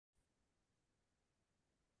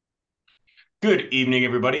Good evening,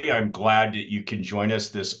 everybody. I'm glad that you can join us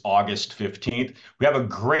this August 15th. We have a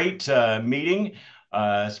great meeting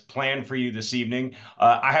planned for you this evening.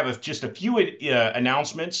 I have just a few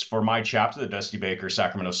announcements for my chapter, the Dusty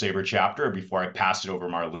Baker-Sacramento SABR chapter, before I pass it over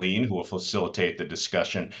to Marlene, who will facilitate the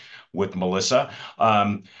discussion with Melissa.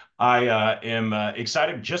 I am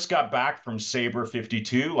excited. Just got back from SABR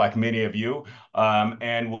 52, like many of you,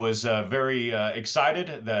 and was very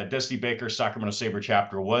excited. The Dusty Baker Sacramento SABR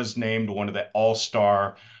chapter was named one of the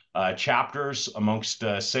all-star chapters amongst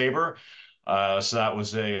SABR. So that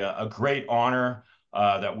was a great honor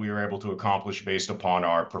that we were able to accomplish based upon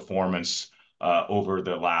our performance over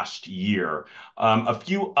the last year. A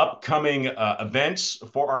few upcoming events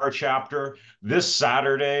for our chapter. This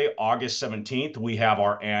Saturday, August 17th, we have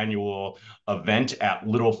our annual event at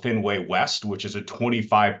Little Fenway West, which is a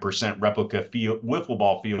 25% replica wiffle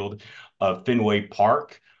ball field of Fenway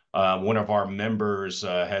Park. One of our members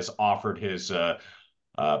has offered his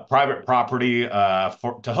private property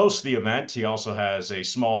to host the event. He also has a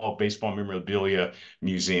small baseball memorabilia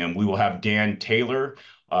museum. We will have Dan Taylor,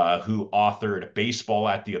 who authored Baseball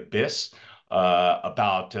at the Abyss,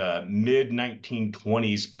 about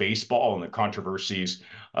mid-1920s baseball and the controversies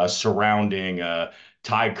surrounding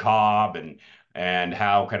Ty Cobb and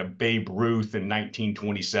how kind of Babe Ruth in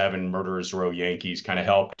 1927 Murderers Row Yankees kind of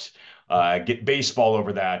helped get baseball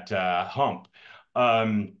over that hump.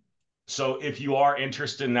 So if you are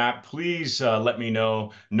interested in that, please let me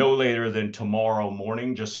know no later than tomorrow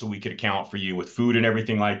morning, just so we could account for you with food and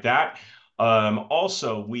everything like that.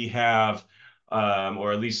 Also, we have,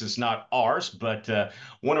 or at least it's not ours, but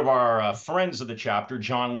one of our friends of the chapter,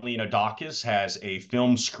 John Leonidakis, has a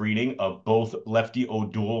film screening of both Lefty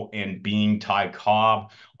O'Doul and Being Ty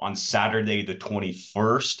Cobb on Saturday, the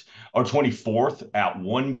 21st or 24th at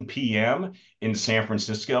 1 p.m. in San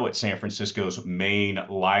Francisco at San Francisco's main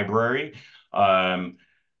library. Um,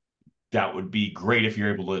 that would be great if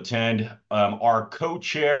you're able to attend. Our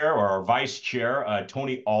co-chair or our vice chair,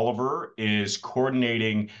 Tony Oliver, is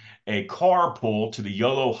coordinating a carpool to the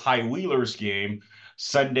YOLO High Wheelers game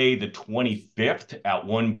Sunday, the 25th at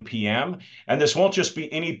 1 p.m. And this won't just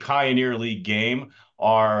be any Pioneer League game.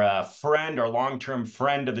 Our friend, our long-term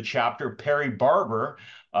friend of the chapter, Perry Barber,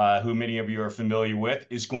 who many of you are familiar with,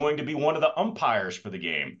 is going to be one of the umpires for the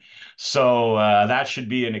game. So that should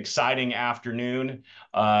be an exciting afternoon.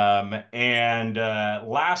 And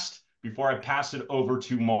last, before I pass it over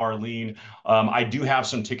to Marlene, I do have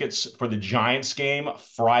some tickets for the Giants game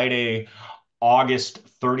Friday, August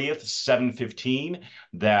 30th, 7:15,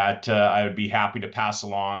 that I would be happy to pass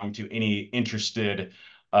along to any interested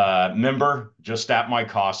member, just at my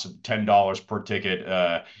cost of $10 per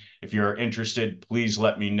ticket. If you're interested, please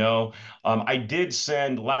let me know. I did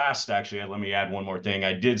send actually, let me add one more thing.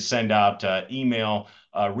 I did send out email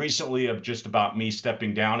recently of just about me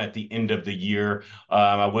stepping down at the end of the year.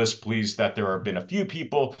 I was pleased that there have been a few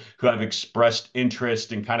people who have expressed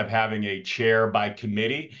interest in kind of having a chair by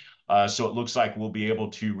committee. So it looks like we'll be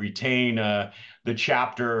able to retain the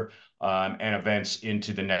chapter and events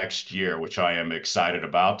into the next year, which I am excited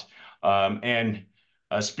about. And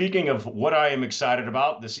speaking of what I am excited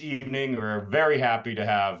about this evening, we're very happy to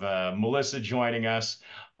have Melissa joining us.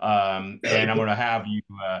 And I'm going to have you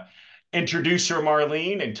introduce her,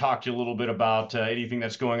 Marlene, and talk to you a little bit about anything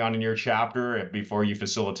that's going on in your chapter before you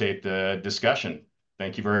facilitate the discussion.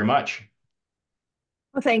 Thank you very much.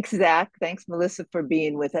 Well, thanks, Zach. Thanks, Melissa, for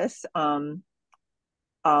being with us.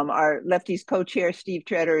 Our Lefty's co-chair, Steve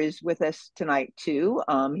Treader, is with us tonight, too.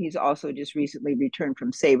 He's also just recently returned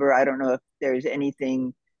from SABR. I don't know if there's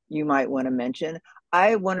anything you might want to mention.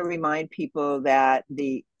 I want to remind people that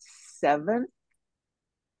the 7th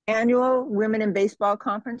annual Women in Baseball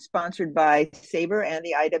Conference, sponsored by SABR and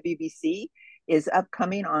the IWBC, is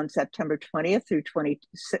upcoming on September 20th through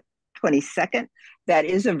 22nd. That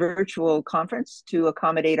is a virtual conference to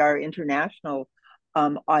accommodate our international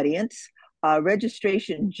audience.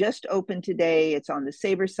 Registration just opened today. It's on the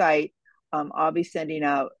SABR site. I'll be sending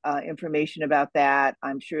out information about that.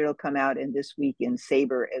 I'm sure it'll come out in this week in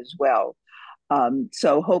SABR as well.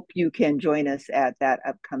 So hope you can join us at that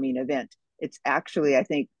upcoming event. It's actually, I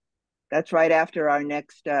think, that's right after our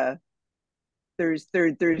next third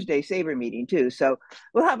Thursday SABR meeting too. So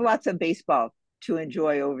we'll have lots of baseball to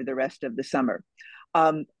enjoy over the rest of the summer.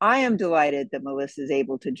 I am delighted that Melissa is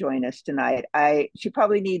able to join us tonight. She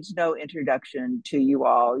probably needs no introduction to you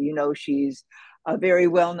all. You know, she's a very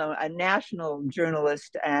well-known, a national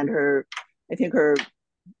journalist, and I think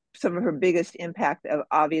some of her biggest impact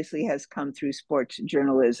obviously has come through sports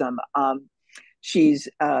journalism. She's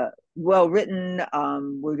well written.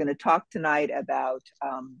 We're going to talk tonight about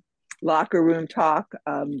Locker Room Talk,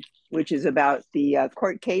 which is about the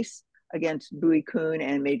court case against Bowie Kuhn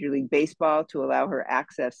and Major League Baseball to allow her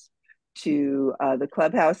access to the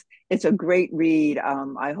clubhouse. It's a great read.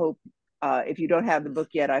 I hope if you don't have the book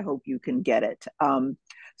yet, I hope you can get it.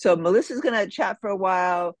 So Melissa's going to chat for a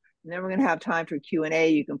while, and then we're going to have time for Q&A.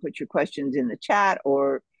 You can put your questions in the chat,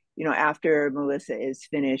 or after Melissa is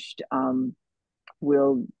finished,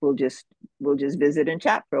 we'll just visit and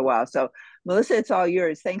chat for a while. So Melissa, it's all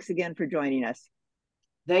yours. Thanks again for joining us.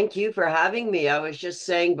 Thank you for having me. I was just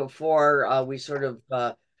saying before we sort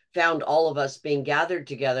of found all of us being gathered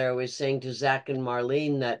together, I was saying to Zach and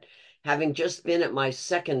Marlene that having just been at my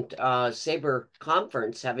second SABR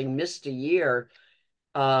conference, having missed a year,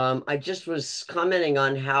 I just was commenting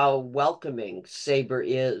on how welcoming SABR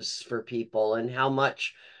is for people and how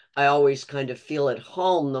much I always kind of feel at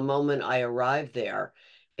home the moment I arrive there.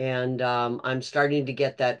 And I'm starting to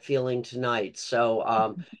get that feeling tonight.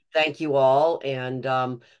 So thank you all. And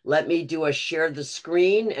let me do a share the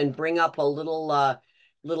screen and bring up a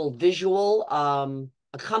little visual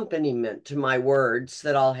accompaniment to my words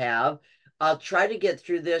that I'll have. I'll try to get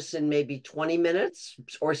through this in maybe 20 minutes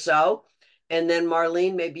or so. And then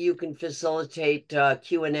Marlene, maybe you can facilitate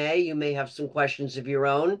Q&A. You may have some questions of your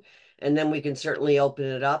own, and then we can certainly open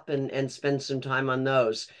it up and spend some time on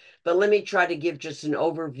those. But let me try to give just an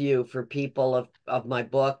overview for people of my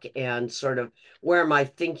book and sort of where my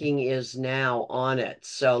thinking is now on it.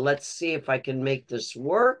 So let's see if I can make this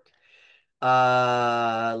work.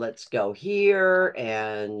 Let's go here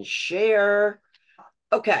and share.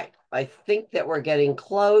 Okay, I think that we're getting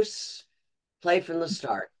close. Play from the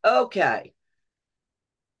start. Okay.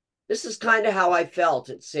 This is kind of how I felt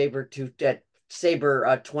at SABR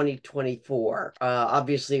 2024.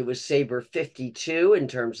 Obviously, it was SABR 52 in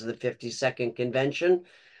terms of the 52nd convention,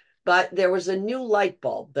 but there was a new light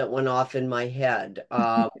bulb that went off in my head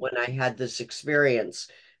when I had this experience.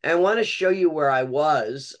 And I want to show you where I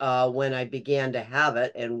was when I began to have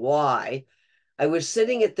it and why. I was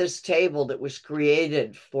sitting at this table that was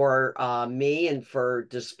created for me and for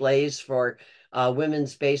displays for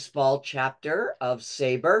women's baseball chapter of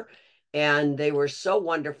SABR. And they were so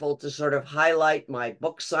wonderful to sort of highlight my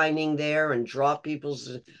book signing there and draw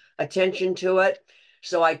people's attention to it.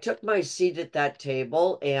 So I took my seat at that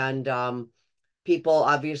table, and people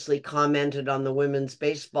obviously commented on the women's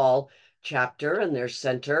baseball chapter and their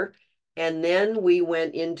center. And then we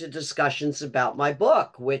went into discussions about my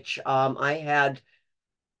book, which I had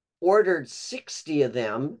ordered 60 of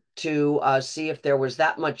them to see if there was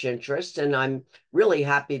that much interest. And I'm really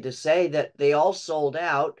happy to say that they all sold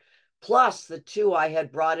out, plus the two I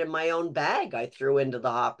had brought in my own bag I threw into the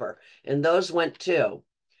hopper, and those went too.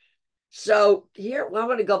 So here, well, I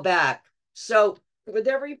want to go back. So with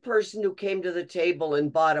every person who came to the table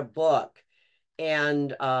and bought a book,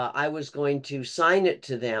 and I was going to sign it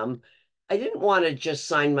to them, I didn't want to just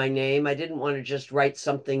sign my name. I didn't want to just write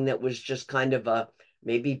something that was just kind of a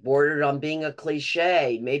maybe bordered on being a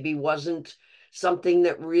cliche, maybe wasn't something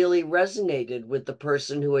that really resonated with the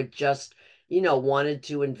person who had just, wanted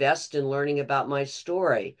to invest in learning about my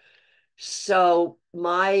story. So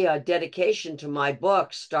my dedication to my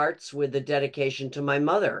book starts with a dedication to my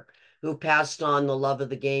mother, who passed on the love of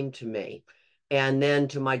the game to me, and then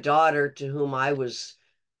to my daughter, to whom I was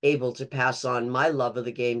able to pass on my love of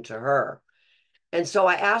the game to her. And so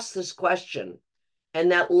I asked this question,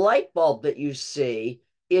 and that light bulb that you see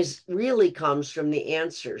is really comes from the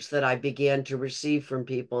answers that I began to receive from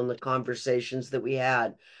people in the conversations that we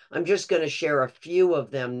had. I'm just going to share a few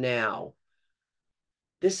of them now.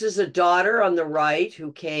 This is a daughter on the right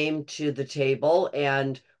who came to the table,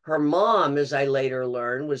 and her mom, as I later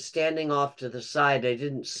learned, was standing off to the side. I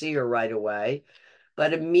didn't see her right away.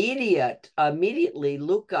 But immediately,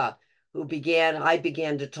 Luca, I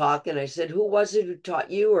began to talk, and I said, "Who was it who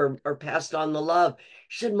taught you or passed on the love?"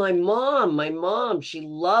 She said, my mom, she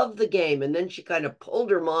loved the game. And then she kind of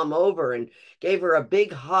pulled her mom over and gave her a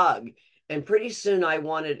big hug. And pretty soon I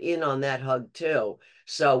wanted in on that hug too.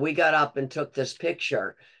 So we got up and took this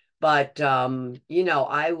picture. But I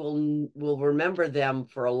will remember them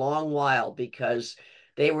for a long while because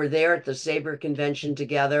they were there at the SABR convention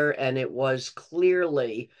together, and it was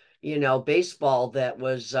clearly, baseball that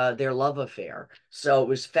was their love affair. So it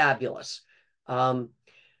was fabulous.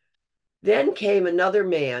 Then came another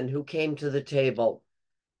man who came to the table,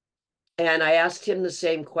 and I asked him the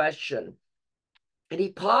same question. And he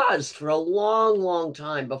paused for a long, long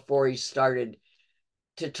time before he started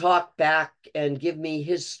to talk back and give me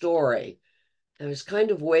his story. I was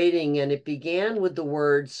kind of waiting, and it began with the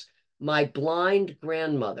words, "my blind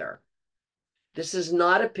grandmother." This is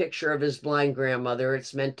not a picture of his blind grandmother.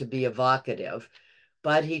 It's meant to be evocative.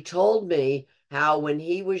 But he told me how when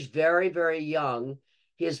he was very, very young,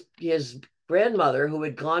 his grandmother, who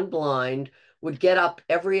had gone blind, would get up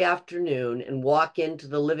every afternoon and walk into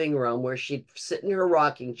the living room where she'd sit in her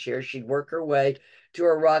rocking chair. She'd work her way to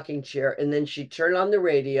her rocking chair, and then she'd turn on the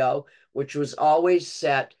radio, which was always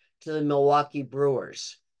set to the Milwaukee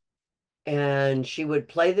Brewers. And she would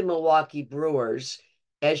play the Milwaukee Brewers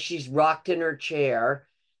as she's rocked in her chair.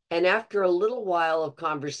 And after a little while of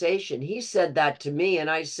conversation, he said that to me.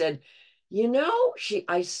 And I said,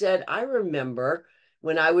 I said, I remember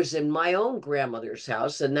when I was in my own grandmother's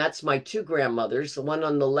house, and that's my two grandmothers. The one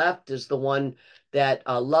on the left is the one that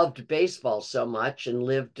loved baseball so much and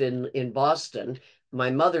lived in Boston, my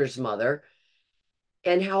mother's mother,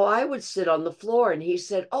 and how I would sit on the floor. And he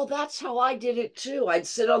said, oh, that's how I did it too. I'd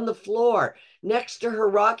sit on the floor next to her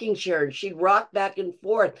rocking chair, and she'd rock back and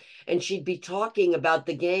forth, and she'd be talking about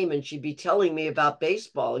the game, and she'd be telling me about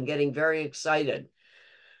baseball and getting very excited.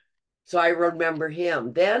 So I remember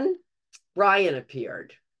him. Then Brian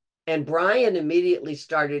appeared, and Brian immediately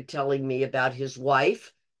started telling me about his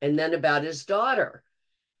wife and then about his daughter.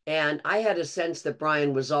 And I had a sense that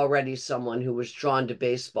Brian was already someone who was drawn to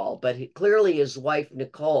baseball, but clearly his wife,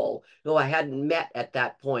 Nicole, who I hadn't met at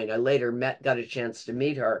that point, I later got a chance to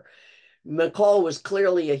meet her. Nicole was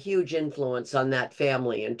clearly a huge influence on that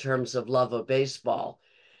family in terms of love of baseball.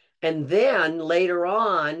 And then later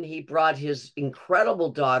on, he brought his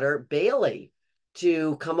incredible daughter, Bailey,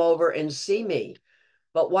 to come over and see me.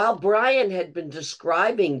 But while Brian had been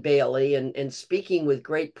describing Bailey and speaking with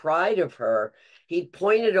great pride of her, he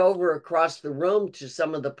pointed over across the room to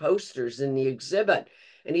some of the posters in the exhibit.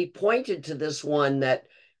 And he pointed to this one that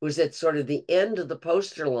was at sort of the end of the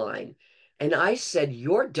poster line. And I said,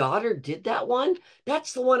 your daughter did that one?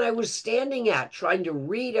 That's the one I was standing at, trying to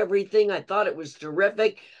read everything. I thought it was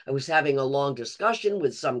terrific. I was having a long discussion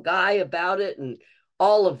with some guy about it and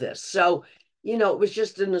all of this. So, it was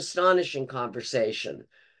just an astonishing conversation.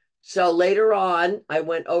 So later on, I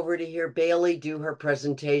went over to hear Bailey do her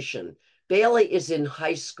presentation. Bailey is in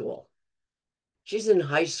high school. She's in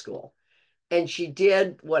high school. And she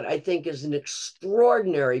did what I think is an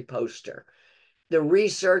extraordinary poster. The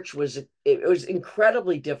research it was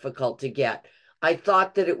incredibly difficult to get. I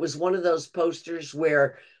thought that it was one of those posters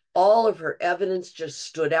where all of her evidence just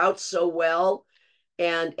stood out so well.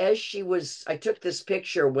 And I took this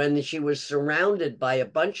picture when she was surrounded by a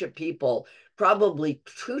bunch of people, probably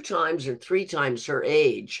 2 times or 3 times her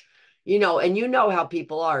age, and you know how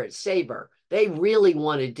people are at SABR. They really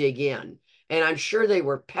want to dig in. And I'm sure they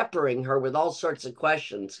were peppering her with all sorts of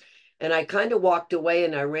questions. And I kind of walked away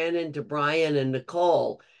and I ran into Brian and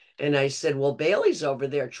Nicole. And I said, well, Bailey's over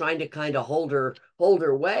there trying to kind of hold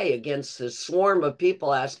her way against this swarm of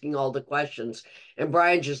people asking all the questions. And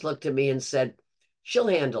Brian just looked at me and said, she'll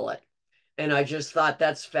handle it. And I just thought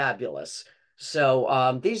that's fabulous.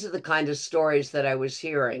 So these are the kind of stories that I was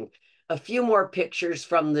hearing. A few more pictures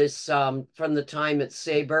from from the time at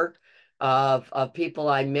SABR of people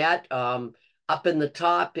I met. Up in the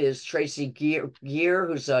top is Tracy Gear,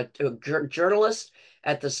 who's a journalist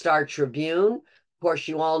at the Star Tribune. Of course,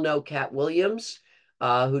 you all know Cat Williams,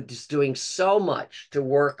 who's doing so much to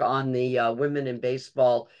work on the Women in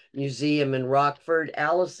Baseball Museum in Rockford.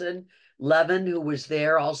 Allison Levin, who was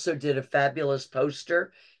there, also did a fabulous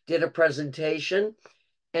poster, did a presentation.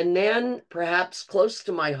 And then, perhaps close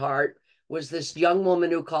to my heart, was this young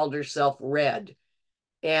woman who called herself Red.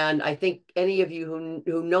 And I think any of you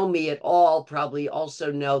who know me at all probably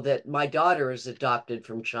also know that my daughter is adopted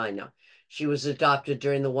from China. She was adopted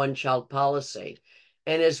during the one-child policy.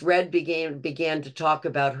 And as Red began to talk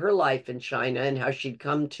about her life in China and how she'd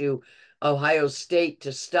come to Ohio State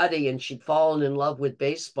to study and she'd fallen in love with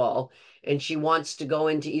baseball and she wants to go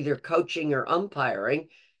into either coaching or umpiring,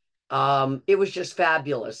 it was just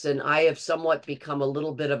fabulous. And I have somewhat become a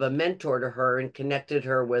little bit of a mentor to her and connected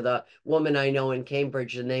her with a woman I know in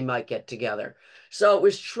Cambridge, and they might get together. So it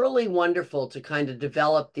was truly wonderful to kind of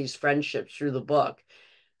develop these friendships through the book.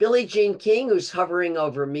 Billie Jean King, who's hovering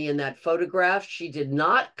over me in that photograph, she did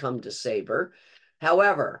not come to SABR.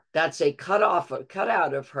 However, that's a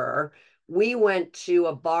cutout of her. We went to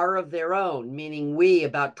a bar of their own, meaning we,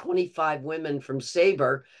 about 25 women from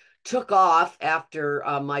SABR, took off after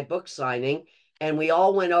my book signing, and we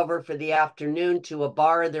all went over for the afternoon to a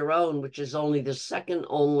bar of their own, which is only the second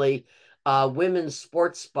only women's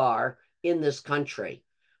sports bar in this country,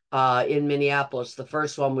 in Minneapolis. The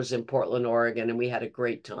first one was in Portland, Oregon, and we had a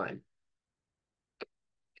great time.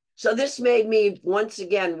 So this made me once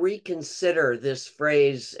again reconsider this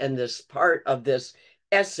phrase and this part of this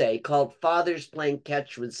essay called Fathers Playing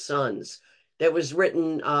Catch with Sons. that was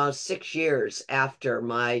written 6 years after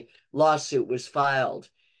my lawsuit was filed,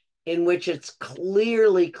 in which it's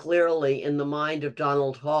clearly in the mind of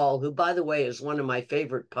Donald Hall, who, by the way, is one of my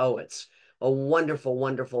favorite poets, a wonderful,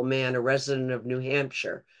 wonderful man, a resident of New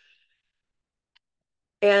Hampshire.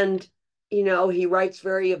 And, he writes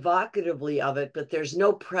very evocatively of it, but there's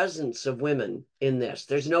no presence of women in this.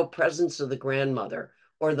 There's no presence of the grandmother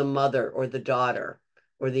or the mother or the daughter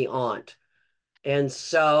or the aunt. And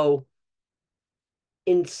so,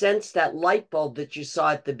 in sense, that light bulb that you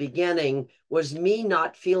saw at the beginning was me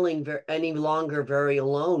not feeling any longer very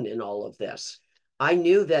alone in all of this. I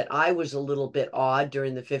knew that I was a little bit odd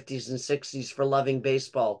during the 50s and 60s for loving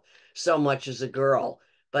baseball so much as a girl.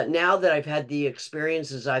 But now that I've had the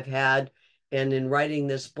experiences I've had, and in writing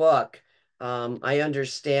this book, I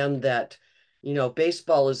understand that,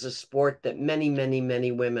 baseball is a sport that many, many,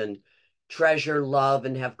 many women treasure, love,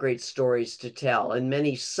 and have great stories to tell. And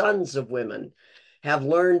many sons of women have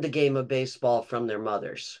learned the game of baseball from their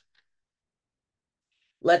mothers.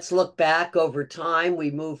 Let's look back over time.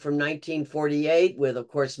 We moved from 1948 with, of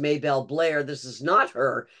course, Maybelle Blair. This is not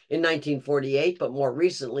her in 1948, but more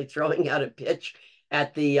recently throwing out a pitch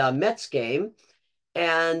at the Mets game.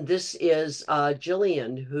 And this is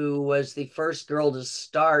Jillian, who was the first girl to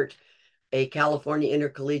start a California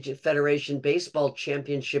Intercollegiate Federation baseball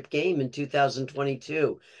championship game in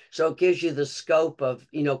 2022. So it gives you the scope of,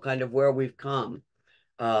 kind of where we've come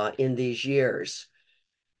in these years.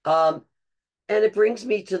 And it brings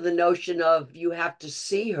me to the notion of you have to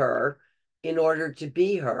see her in order to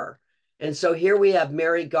be her. And so here we have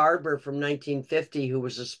Mary Garber from 1950, who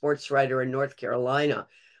was a sports writer in North Carolina,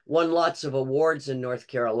 won lots of awards in North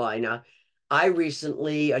Carolina. I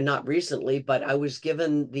recently, not recently, but I was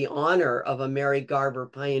given the honor of a Mary Garber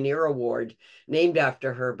Pioneer Award named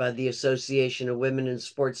after her by the Association of Women in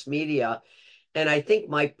Sports Media. And I think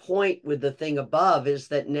my point with the thing above is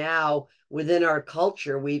that now within our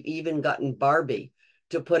culture, we've even gotten Barbie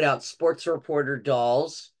to put out sports reporter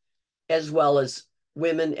dolls, as well as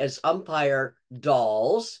women as umpire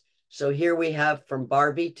dolls. So here we have from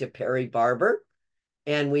Barbie to Perry Barber.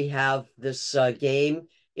 And we have this game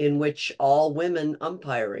in which all women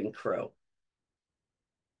umpiring crew.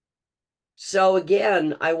 So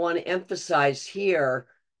again, I want to emphasize here,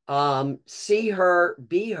 See Her,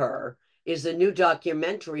 Be Her is a new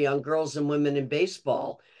documentary on girls and women in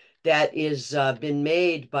baseball that is been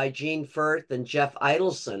made by Gene Firth and Jeff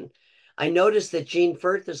Idelson. I noticed that Gene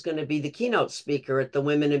Firth is going to be the keynote speaker at the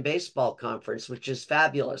Women in Baseball Conference, which is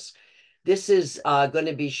fabulous. This is going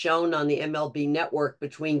to be shown on the MLB network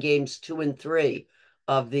between games 2 and 3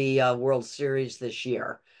 of the World Series this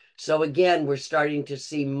year. So again, we're starting to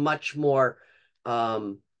see much more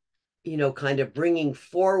kind of bringing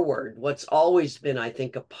forward what's always been, I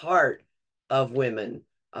think, a part of women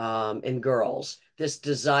and girls, this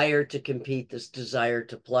desire to compete, this desire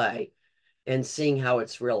to play, and seeing how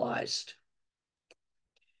it's realized.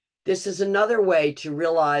 This is another way to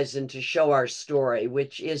realize and to show our story,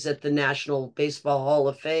 which is at the National Baseball Hall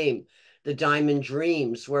of Fame, the Diamond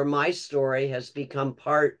Dreams, where my story has become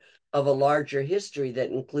part of a larger history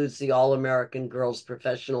that includes the All-American Girls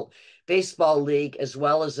Professional Baseball League, as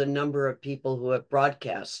well as a number of people who have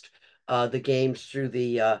broadcast the games through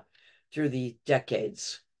the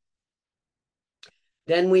decades.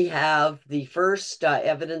 Then we have the first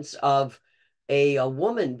evidence of a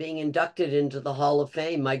woman being inducted into the Hall of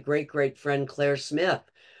Fame, my great friend Claire Smith,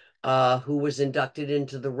 who was inducted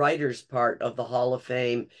into the writers part of the Hall of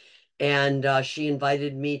Fame. And she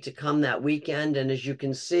invited me to come that weekend. And as you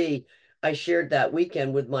can see, I shared that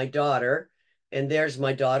weekend with my daughter. And there's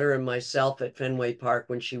my daughter and myself at Fenway Park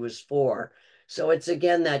when she was 4. So it's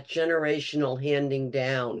again that generational handing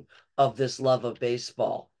down of this love of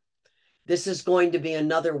baseball. This is going to be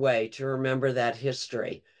another way to remember that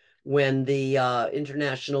history when the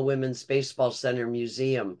International Women's Baseball Center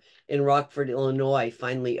Museum in Rockford, Illinois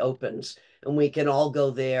finally opens. And we can all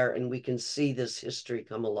go there and we can see this history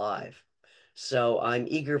come alive. So I'm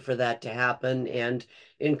eager for that to happen and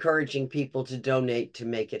encouraging people to donate to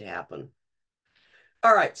make it happen.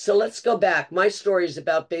 All right, so let's go back. My story is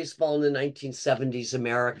about baseball in the 1970s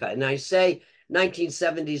America. And I say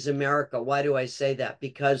 1970s America. Why do I say that?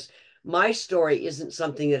 Because my story isn't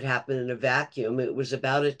something that happened in a vacuum. It was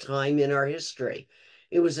about a time in our history.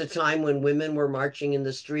 It was a time when women were marching in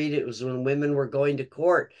the street. It was when women were going to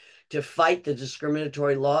court to fight the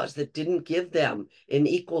discriminatory laws that didn't give them an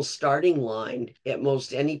equal starting line at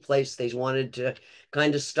most any place they wanted to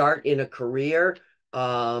kind of start in a career.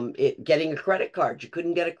 Getting a credit card. You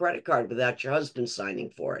couldn't get a credit card without your husband signing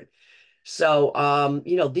for it. So,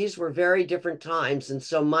 these were very different times. And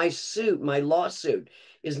so my lawsuit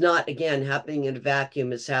is not, again, happening in a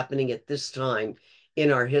vacuum. It's happening at this time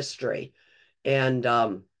in our history. And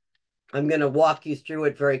I'm going to walk you through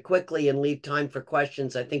it very quickly and leave time for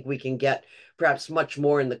questions. I think we can get perhaps much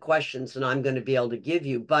more in the questions than I'm going to be able to give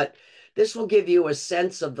you. But this will give you a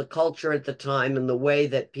sense of the culture at the time and the way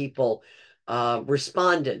that people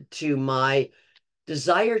responded to my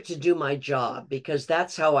desire to do my job, because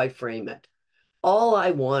that's how I frame it. All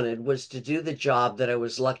I wanted was to do the job that I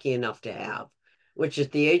was lucky enough to have, which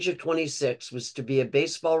at the age of 26 was to be a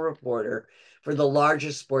baseball reporter for the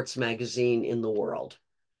largest sports magazine in the world.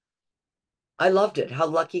 I loved it. How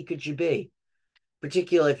lucky could you be?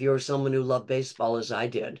 Particularly if you were someone who loved baseball as I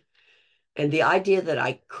did. And the idea that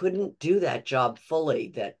I couldn't do that job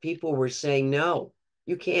fully, that people were saying, no,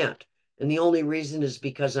 you can't. And the only reason is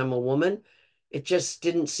because I'm a woman, it just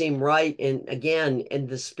didn't seem right. And again, in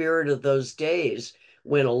the spirit of those days,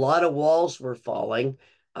 when a lot of walls were falling,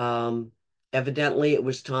 evidently it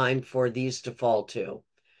was time for these to fall too.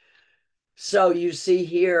 So you see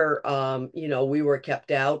here, we were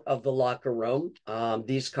kept out of the locker room.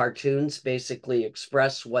 These cartoons basically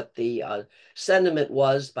express what the sentiment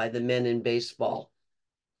was by the men in baseball.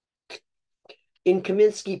 In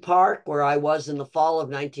Kaminsky Park, where I was in the fall of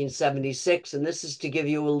 1976, and this is to give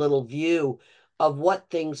you a little view of what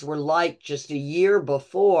things were like just a year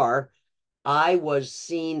before I was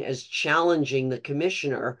seen as challenging the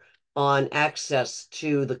commissioner on access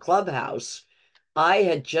to the clubhouse. I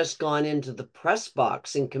had just gone into the press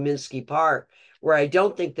box in Kaminsky Park, where I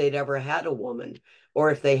don't think they'd ever had a woman, or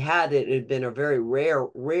if they had, it had been a very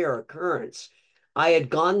rare occurrence. I had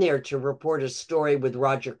gone there to report a story with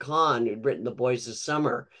Roger Kahn, who'd written The Boys of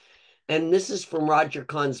Summer. And this is from Roger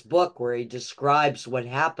Kahn's book, where he describes what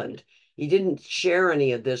happened. He didn't share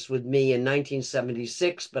any of this with me in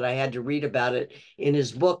 1976, but I had to read about it in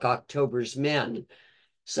his book, October's Men.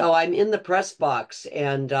 So I'm in the press box,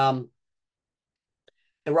 and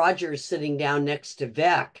Roger is sitting down next to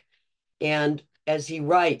Vec. And as he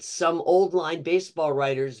writes, some old line baseball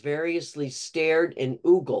writers variously stared and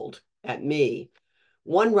oogled at me.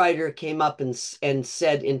 One writer came up and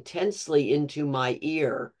said intensely into my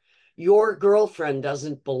ear, "Your girlfriend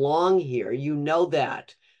doesn't belong here. You know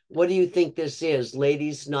that. What do you think this is?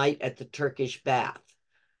 Ladies' night at the Turkish bath."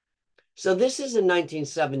 So this is in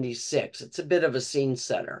 1976. It's a bit of a scene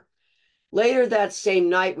setter. Later that same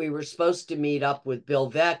night, we were supposed to meet up with Bill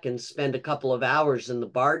Vec and spend a couple of hours in the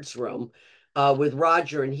Bard's room with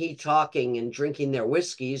Roger and he talking and drinking their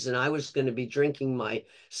whiskeys. And I was going to be drinking my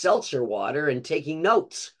seltzer water and taking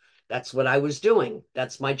notes. That's what I was doing.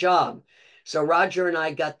 That's my job. So Roger and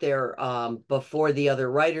I got there before the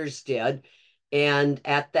other writers did. And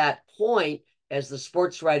at that point, as the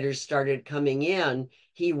sports writers started coming in,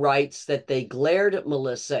 he writes that they glared at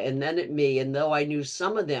Melissa and then at me. And though I knew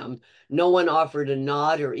some of them, no one offered a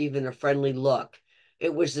nod or even a friendly look.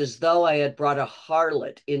 It was as though I had brought a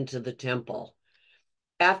harlot into the temple.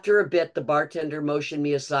 After a bit, the bartender motioned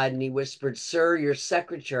me aside and he whispered, "Sir, your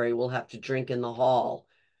secretary will have to drink in the hall."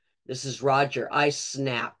 This is Roger. I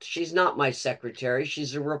snapped. "She's not my secretary.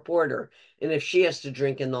 She's a reporter. And if she has to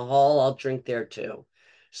drink in the hall, I'll drink there too."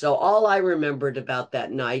 So all I remembered about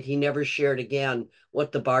that night, he never shared again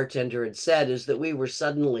what the bartender had said, is that we were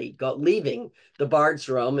suddenly leaving the Bard's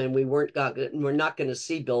room and we're not going to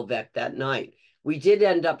see Bill Vec that night. We did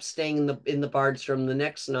end up staying in the Bard's room the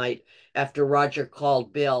next night after Roger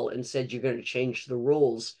called Bill and said, "You're going to change the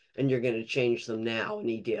rules and you're going to change them now." And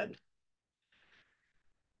he did.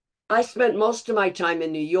 I spent most of my time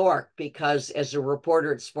in New York because as a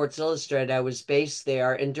reporter at Sports Illustrated, I was based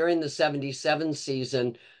there. And during the 77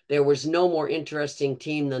 season, there was no more interesting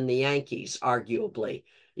team than the Yankees, arguably.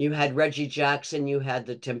 You had Reggie Jackson, you had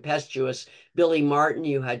the tempestuous Billy Martin,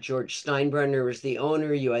 you had George Steinbrenner as the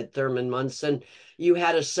owner, you had Thurman Munson. You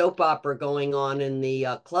had a soap opera going on in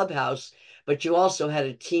the clubhouse, but you also had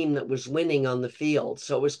a team that was winning on the field.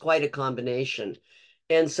 So it was quite a combination.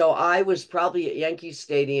 And so I was probably at Yankee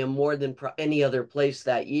Stadium more than any other place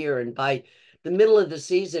that year. And by the middle of the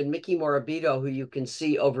season, Mickey Morabito, who you can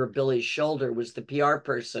see over Billy's shoulder, was the PR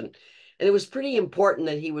person. And it was pretty important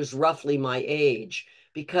that he was roughly my age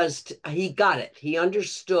because he got it. He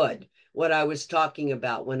understood what I was talking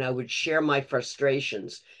about when I would share my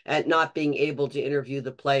frustrations at not being able to interview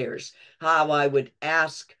the players, how I would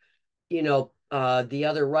ask, the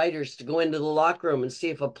other writers to go into the locker room and see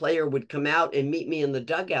if a player would come out and meet me in the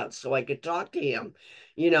dugout so I could talk to him,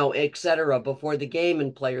 et cetera, before the game,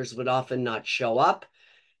 and players would often not show up.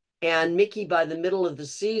 And Mickey, by the middle of the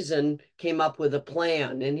season, came up with a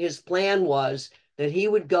plan. And his plan was that he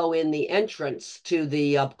would go in the entrance to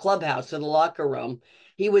the clubhouse or the locker room.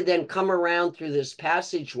 He would then come around through this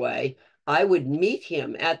passageway. I would meet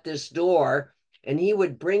him at this door, and he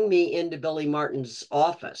would bring me into Billy Martin's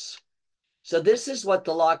office. So this is what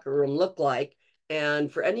the locker room looked like.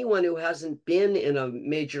 And for anyone who hasn't been in a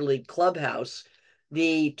major league clubhouse,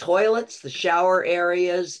 the toilets, the shower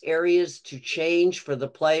areas, areas to change for the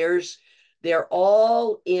players, they're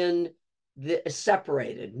all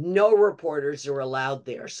separated. No reporters are allowed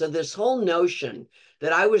there. So this whole notion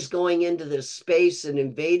that I was going into this space and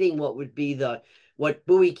invading what would be what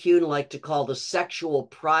Bowie Kuhn liked to call the sexual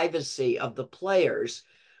privacy of the players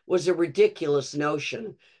was a ridiculous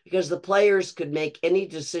notion, because the players could make any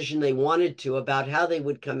decision they wanted to about how they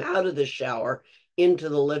would come out of the shower into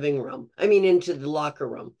the into the locker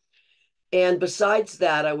room. And besides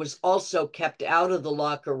that, I was also kept out of the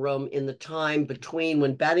locker room in the time between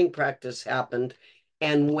when batting practice happened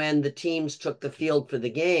and when the teams took the field for the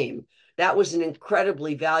game. That was an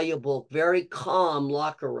incredibly valuable, very calm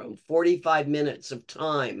locker room, 45 minutes of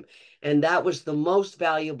time. And that was the most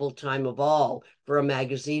valuable time of all for a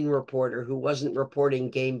magazine reporter who wasn't reporting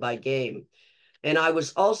game by game. And I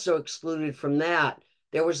was also excluded from that.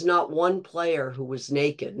 There was not one player who was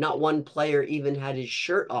naked. Not one player even had his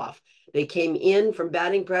shirt off. They came in from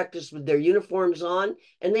batting practice with their uniforms on,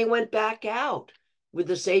 and they went back out with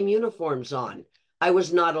the same uniforms on. I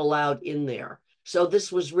was not allowed in there. So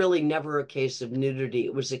this was really never a case of nudity.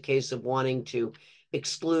 It was a case of wanting to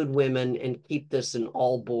exclude women and keep this an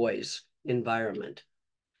all boys environment.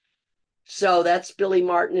 So that's Billy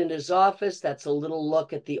Martin in his office. That's a little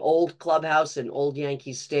look at the old clubhouse in Old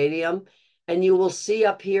Yankee Stadium. And you will see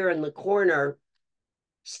up here in the corner,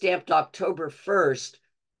 stamped October 1st,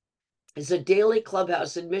 is a daily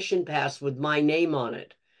clubhouse admission pass with my name on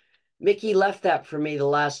it. Mickey left that for me the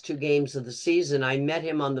last 2 games of the season. I met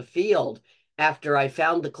him on the field after I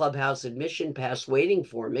found the clubhouse admission pass waiting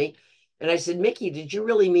for me. And I said, Mickey, did you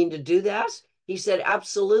really mean to do that? He said,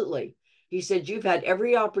 absolutely. He said, you've had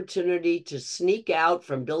every opportunity to sneak out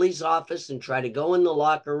from Billy's office and try to go in the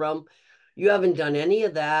locker room. You haven't done any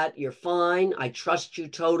of that. You're fine. I trust you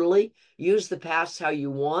totally. Use the pass how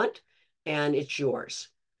you want, and it's yours.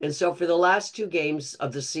 And so for the last 2 games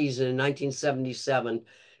of the season in 1977,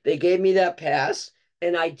 they gave me that pass,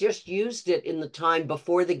 and I just used it in the time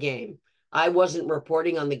before the game. I wasn't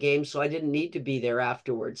reporting on the game, so I didn't need to be there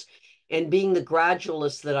afterwards. And being the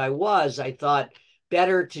gradualist that I was, I thought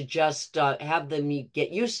better to just have them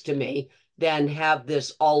get used to me than have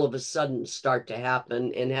this all of a sudden start to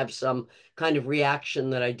happen and have some kind of reaction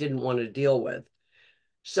that I didn't want to deal with.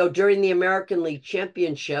 So during the American League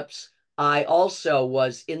Championships, I also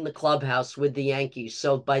was in the clubhouse with the Yankees.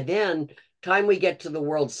 So by then, time we get to the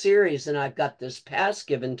World Series and I've got this pass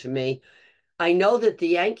given to me, I know that the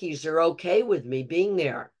Yankees are okay with me being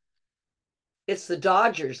there. It's the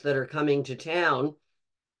Dodgers that are coming to town.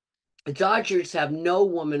 The Dodgers have no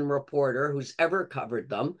woman reporter who's ever covered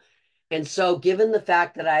them. And so given the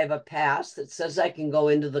fact that I have a pass that says I can go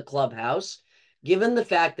into the clubhouse, given the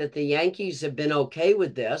fact that the Yankees have been okay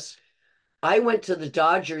with this, I went to the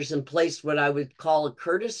Dodgers and placed what I would call a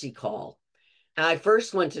courtesy call. And I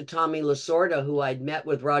first went to Tommy Lasorda, who I'd met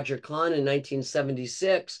with Roger Kahn in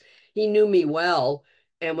 1976. He knew me well.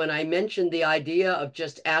 And when I mentioned the idea of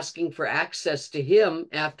just asking for access to him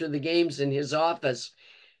after the games in his office,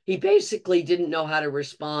 he basically didn't know how to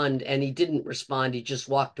respond, and he didn't respond. He just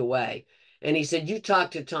walked away. And he said, you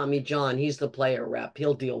talk to Tommy John. He's the player rep.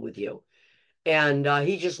 He'll deal with you. And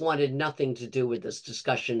he just wanted nothing to do with this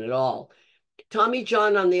discussion at all. Tommy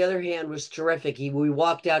John, on the other hand, was terrific. We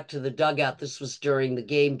walked out to the dugout. This was during the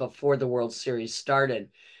game before the World Series started.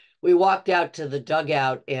 We walked out to the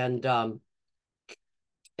dugout, and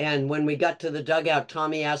when we got to the dugout,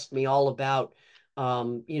 Tommy asked me all about,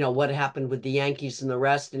 what happened with the Yankees and the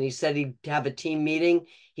rest. And he said he'd have a team meeting.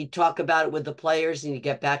 He'd talk about it with the players, and he'd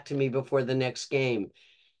get back to me before the next game.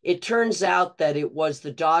 It turns out that it was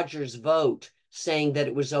the Dodgers' vote saying that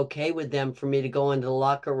it was okay with them for me to go into the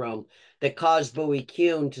locker room that caused Bowie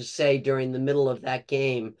Kuhn to say during the middle of that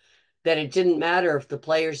game that it didn't matter if the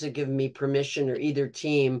players had given me permission or either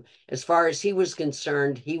team. As far as he was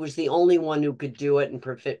concerned, he was the only one who could do it, and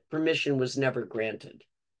permission was never granted.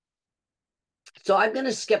 So I'm going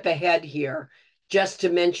to skip ahead here just to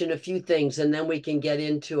mention a few things, and then we can get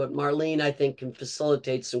into it. Marlene, I think, can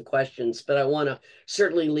facilitate some questions, but I want to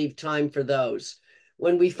certainly leave time for those.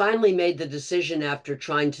 When we finally made the decision after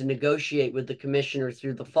trying to negotiate with the commissioner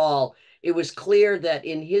through the fall, it was clear that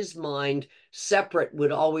in his mind, separate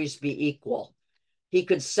would always be equal. He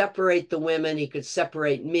could separate the women, he could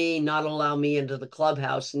separate me, not allow me into the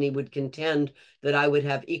clubhouse, and he would contend that I would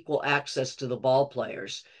have equal access to the ball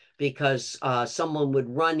players because someone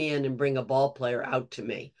would run in and bring a ball player out to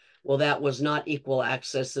me. Well, that was not equal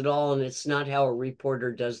access at all, and it's not how a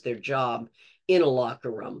reporter does their job in a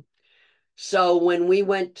locker room. So when we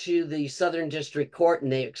went to the Southern District Court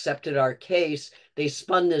and they accepted our case, they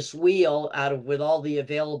spun this wheel out of with all the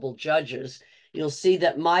available judges. You'll see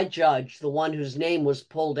that my judge, the one whose name was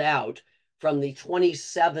pulled out from the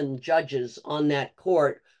 27 judges on that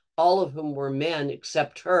court, all of whom were men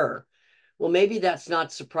except her. Well, maybe that's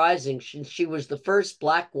not surprising. She was the first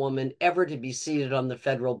Black woman ever to be seated on the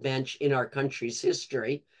federal bench in our country's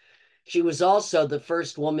history. She was also the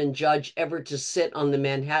first woman judge ever to sit on the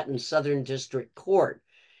Manhattan Southern District Court.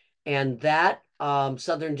 And that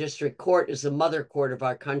Southern District Court is the mother court of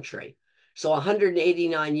our country. So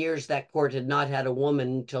 189 years that court had not had a woman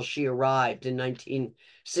until she arrived in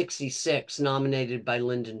 1966, nominated by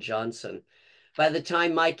Lyndon Johnson. By the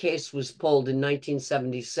time my case was pulled in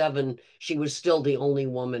 1977, she was still the only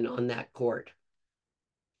woman on that court.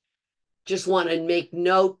 Just want to make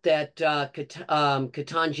note that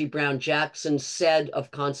Ketanji Brown Jackson said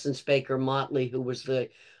of Constance Baker Motley, who was the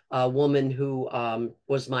woman who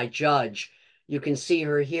was my judge. You can see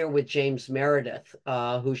her here with James Meredith,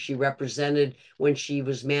 who she represented when she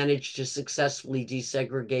was managed to successfully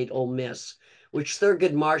desegregate Ole Miss, which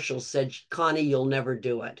Thurgood Marshall said, "Connie, you'll never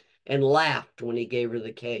do it," and laughed when he gave her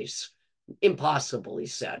the case. Impossible, he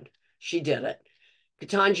said. She did it.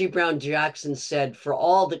 Ketanji Brown Jackson said, for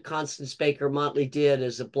all that Constance Baker Motley did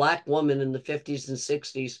as a Black woman in the 50s and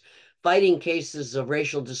 60s, fighting cases of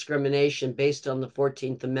racial discrimination based on the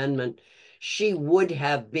 14th Amendment, she would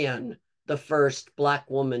have been the first Black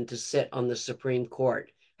woman to sit on the Supreme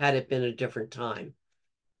Court had it been a different time.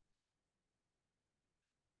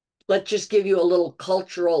 Let's just give you a little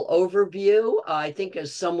cultural overview. I think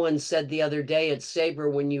as someone said the other day at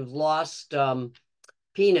SABR, when you've lost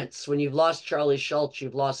Peanuts, when you've lost Charlie Schultz,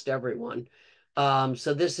 you've lost everyone.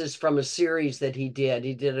 So this is from a series that he did.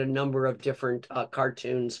 He did a number of different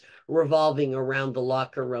cartoons revolving around the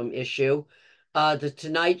locker room issue. The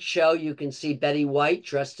Tonight Show, you can see Betty White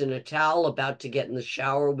dressed in a towel about to get in the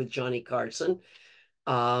shower with Johnny Carson.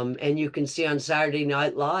 And you can see on Saturday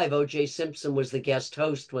Night Live, O.J. Simpson was the guest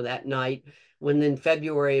host for that night, when in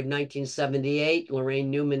February of 1978,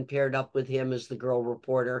 Lorraine Newman paired up with him as the girl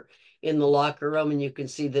reporter in the locker room. And you can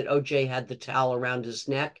see that O.J. had the towel around his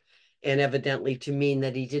neck, and evidently to mean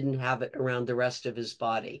that he didn't have it around the rest of his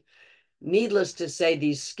body. Needless to say,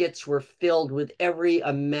 these skits were filled with every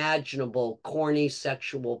imaginable corny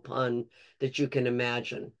sexual pun that you can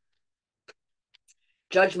imagine.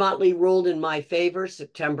 Judge Motley ruled in my favor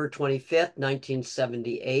September 25th,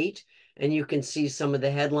 1978. And you can see some of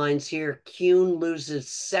the headlines here. Kuhn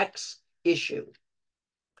loses sex issue.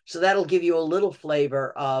 So that'll give you a little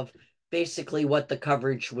flavor of basically what the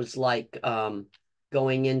coverage was like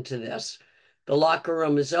going into this. The locker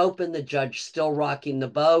room is open, the judge still rocking the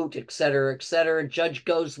boat, et cetera, et cetera. Judge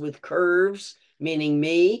goes with curves, meaning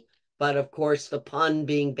me, but of course the pun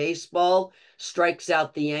being baseball, strikes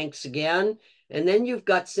out the Yanks again. And then you've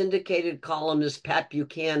got syndicated columnist Pat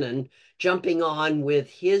Buchanan jumping on with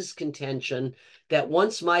his contention that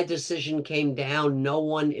once my decision came down, no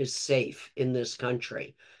one is safe in this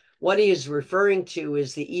country. What he is referring to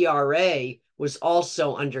is the ERA was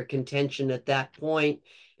also under contention at that point.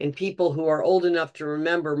 And people who are old enough to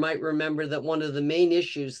remember might remember that one of the main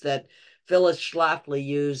issues that Phyllis Schlafly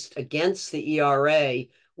used against the ERA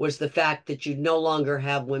was the fact that you'd no longer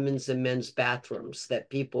have women's and men's bathrooms, that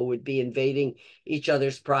people would be invading each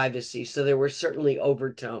other's privacy. So there were certainly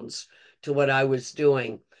overtones to what I was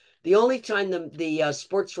doing. The only time the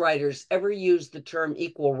sports writers ever used the term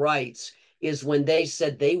equal rights is when they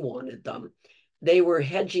said they wanted them. They were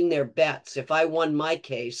hedging their bets. If I won my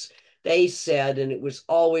case, they said, and it was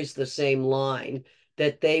always the same line,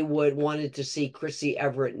 that they wanted to see Chrissy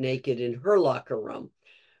Everett naked in her locker room.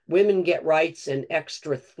 Women get rights and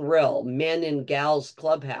extra thrill. Men in gals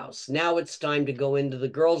clubhouse. Now it's time to go into the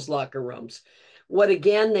girls' locker rooms. What,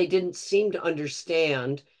 again, they didn't seem to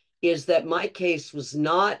understand is that my case was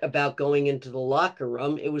not about going into the locker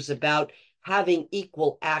room. It was about having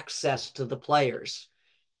equal access to the players.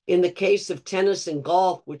 In the case of tennis and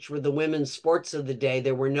golf, which were the women's sports of the day,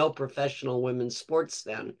 there were no professional women's sports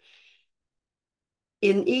then.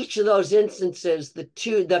 In each of those instances,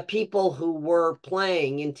 the people who were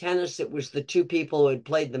playing in tennis, it was the two people who had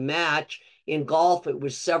played the match. In golf, it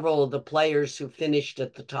was several of the players who finished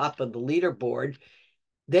at the top of the leaderboard.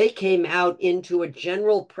 They came out into a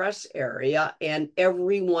general press area and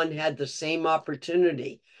everyone had the same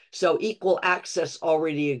opportunity. So equal access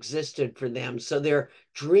already existed for them. So their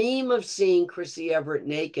dream of seeing Chrissy Everett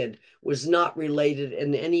naked was not related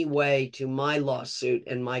in any way to my lawsuit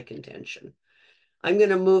and my contention. I'm going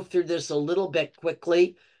to move through this a little bit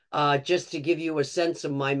quickly, just to give you a sense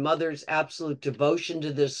of my mother's absolute devotion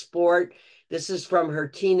to this sport. This is from her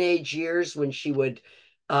teenage years when she would,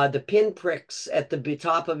 the pinpricks at the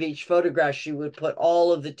top of each photograph, she would put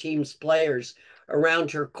all of the team's players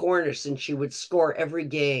around her cornice, and she would score every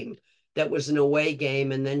game that was an away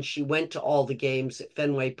game. And then she went to all the games at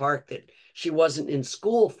Fenway Park that she wasn't in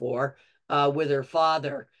school for, with her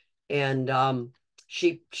father. And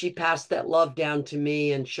she passed that love down to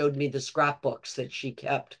me and showed me the scrapbooks that she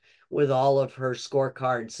kept with all of her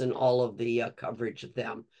scorecards and all of the coverage of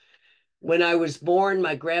them. When I was born,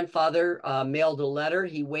 my grandfather mailed a letter.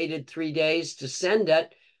 He waited 3 days to send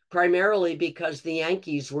it, primarily because the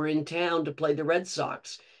Yankees were in town to play the Red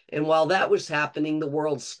Sox. And while that was happening, the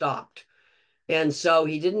world stopped. And so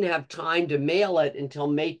he didn't have time to mail it until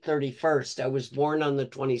May 31st. I was born on the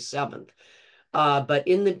 27th. But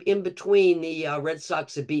in between, the Red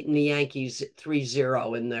Sox had beaten the Yankees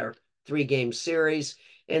 3-0 in their 3-game series.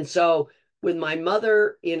 And so with my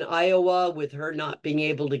mother in Iowa, with her not being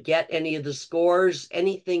able to get any of the scores,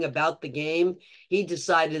 anything about the game, he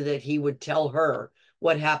decided that he would tell her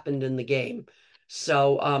what happened in the game.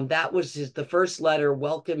 So that was the first letter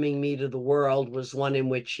welcoming me to the world, was one in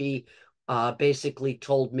which he basically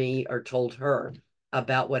told me, or told her,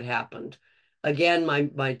 about what happened. Again,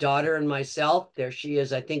 my daughter and myself, there she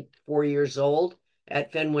is, I think 4 years old,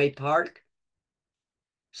 at Fenway Park.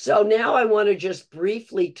 So now I want to just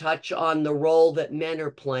briefly touch on the role that men are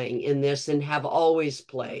playing in this and have always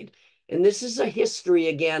played. And this is a history,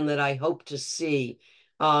 again, that I hope to see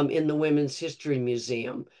in the Women's History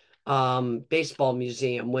Museum, Baseball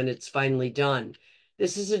Museum, when it's finally done.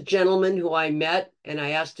 This is a gentleman who I met, and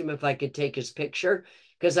I asked him if I could take his picture,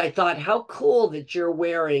 because I thought, how cool that you're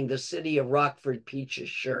wearing the City of Rockford Peaches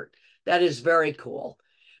shirt. That is very cool.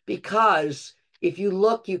 Because if you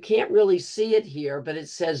look, you can't really see it here, but it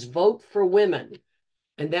says Vote for Women.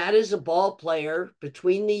 And that is a ball player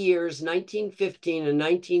between the years 1915 and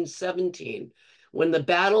 1917, when the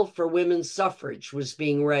battle for women's suffrage was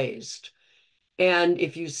being raised. And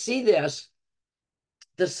if you see this,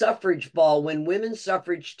 the suffrage ball, when women's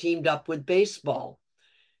suffrage teamed up with baseball.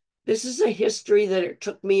 This is a history that it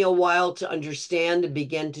took me a while to understand and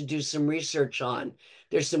begin to do some research on.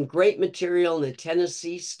 There's some great material in the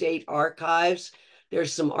Tennessee State Archives.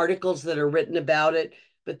 There's some articles that are written about it.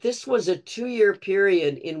 But this was a 2-year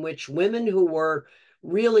period in which women who were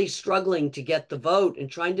really struggling to get the vote and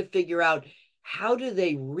trying to figure out, how do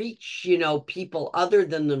they reach, people other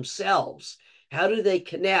than themselves? How do they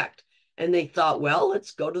connect? And they thought, well,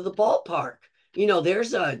 let's go to the ballpark.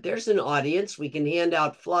 There's an audience. We can hand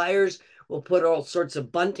out flyers. We'll put all sorts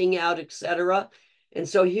of bunting out, etc. And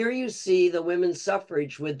so here you see the women's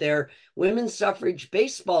suffrage with their women's suffrage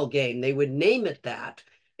baseball game. They would name it that,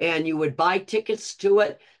 and you would buy tickets to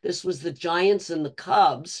it. This was the Giants and the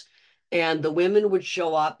Cubs, and the women would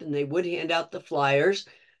show up and they would hand out the flyers.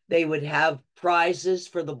 They would have prizes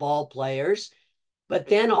for the ball players. But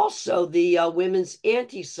then also the Women's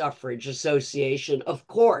Anti-Suffrage Association, of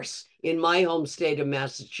course, in my home state of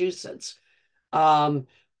Massachusetts,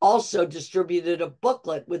 also distributed a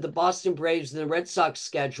booklet with the Boston Braves and the Red Sox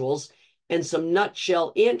schedules and some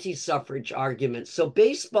nutshell anti-suffrage arguments. So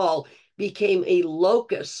baseball became a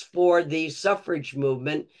locus for the suffrage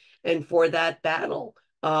movement and for that battle,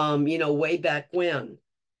 way back when.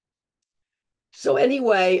 So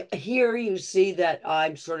anyway, here you see that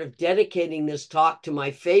I'm sort of dedicating this talk to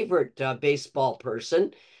my favorite baseball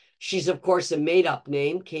person. She's, of course, a made-up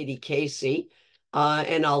name, Katie Casey,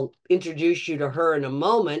 and I'll introduce you to her in a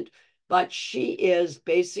moment. But she is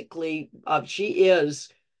basically, she is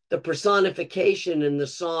the personification in the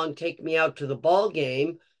song Take Me Out to the Ball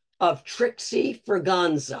Game of Trixie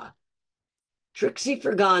Fraganza. Trixie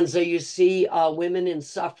Fraganza, you see women in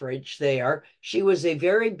suffrage there. She was a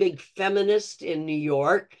very big feminist in New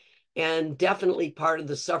York and definitely part of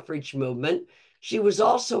the suffrage movement. She was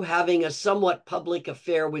also having a somewhat public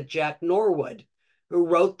affair with Jack Norwood, who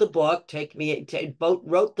wrote the book,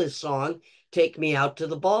 wrote the song, Take Me Out to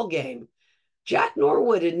the Ball Game. Jack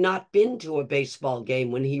Norwood had not been to a baseball game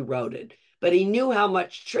when he wrote it, but he knew how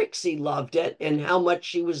much Trixie loved it and how much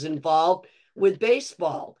she was involved with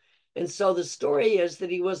baseball. And so the story is that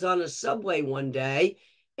he was on a subway one day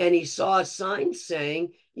and he saw a sign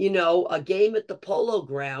saying, a game at the Polo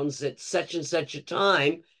Grounds at such and such a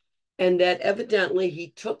time. And that evidently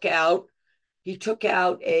he took out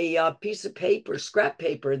a piece of paper, scrap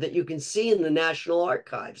paper, that you can see in the National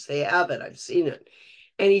Archives. They have it. I've seen it.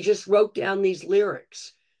 And he just wrote down these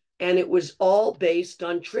lyrics. And it was all based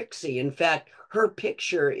on Trixie. In fact, her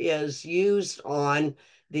picture is used on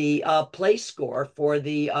the play score for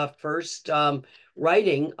the first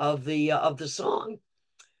writing of the song.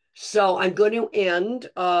 So I'm going to end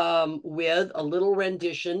with a little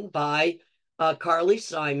rendition by Carly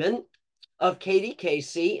Simon of Katie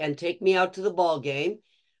Casey and Take Me Out to the Ball Game,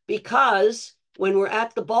 because when we're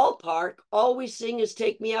at the ballpark, all we sing is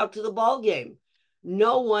Take Me Out to the Ball Game.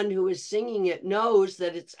 No one who is singing it knows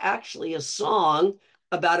that it's actually a song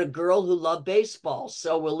about a girl who loved baseball.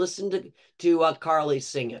 So we'll listen to Carly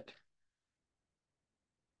sing it.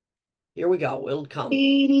 Here we go. It'll come.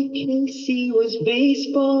 Katie Casey was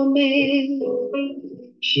baseball man.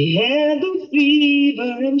 She had the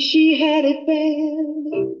fever and she had it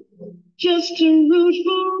bad. Just to root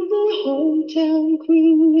for the hometown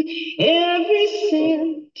crew. Every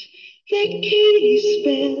cent that Katie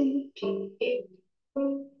spent.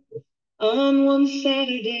 On one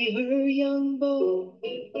Saturday, her young beau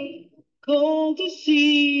called to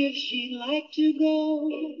see if she'd like to go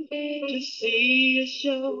to see a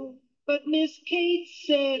show. But Miss Kate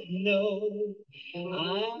said no.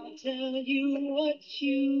 I'll tell you what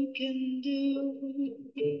you can do.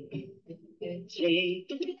 Take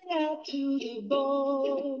me out to the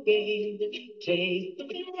ball game. Take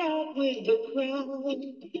me out with the crowd.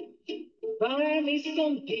 Buy me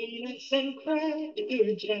some peanuts and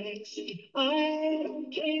cracker jacks. I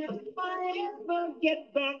don't care if I ever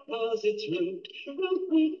get back, 'cause it's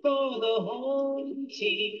root for the home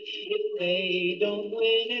team. If they don't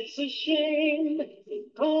win, it's a shame,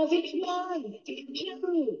 'cause it's 1,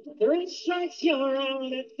 2, 3 strikes, you're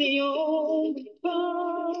out at the old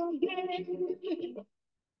ball game.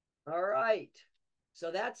 All right.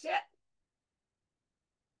 So that's it.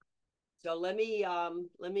 So let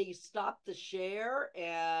me stop the share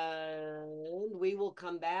and we will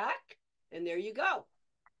come back. And there you go.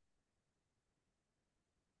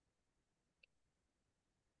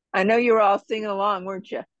 I know you were all singing along,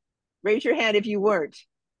 weren't you? Raise your hand if you weren't.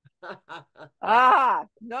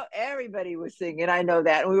 No, everybody was singing. I know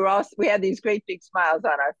that. And we had these great big smiles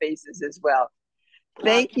on our faces as well.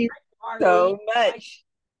 Thank you so much.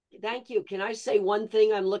 Thank you. Can I say one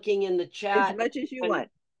thing? I'm looking in the chat. As much as you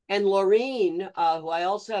want. And Laureen, who I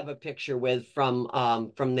also have a picture with from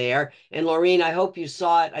there. And Laureen, I hope you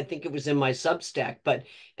saw it. I think it was in my Substack. But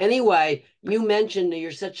anyway, you mentioned that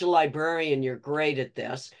you're such a librarian. You're great at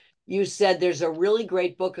this. You said there's a really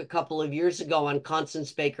great book a couple of years ago on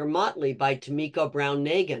Constance Baker Motley by Tomiko Brown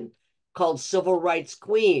Nagin called Civil Rights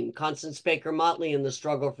Queen, Constance Baker Motley and the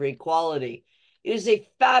Struggle for Equality. It is a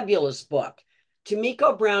fabulous book.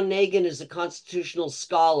 Tomiko Brown Nagin is a constitutional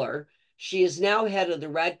scholar. She is now head of the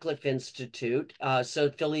Radcliffe Institute, so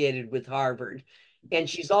affiliated with Harvard. And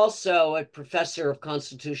she's also a professor of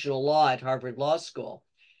constitutional law at Harvard Law School.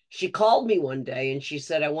 She called me one day and she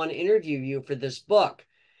said, I want to interview you for this book.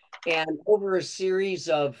 And over a series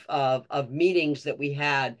of meetings that we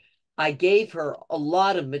had, I gave her a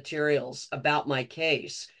lot of materials about my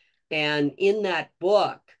case. And in that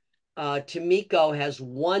book, Tomiko has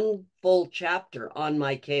one full chapter on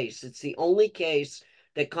my case. It's the only case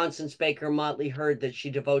that Constance Baker Motley heard that she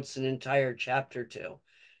devotes an entire chapter to.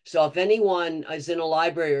 So if anyone is in a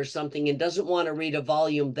library or something and doesn't want to read a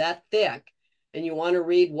volume that thick, and you want to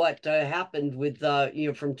read what happened with,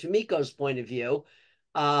 from Tomiko's point of view,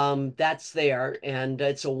 that's there. And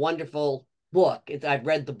it's a wonderful book. I've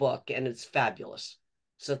read the book and it's fabulous.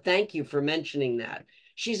 So thank you for mentioning that.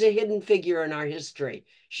 She's a hidden figure in our history.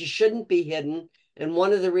 She shouldn't be hidden. And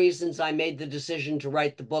one of the reasons I made the decision to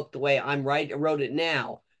write the book the way I wrote it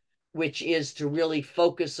now, which is to really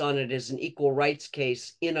focus on it as an equal rights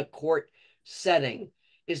case in a court setting,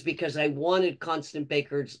 is because I wanted Constance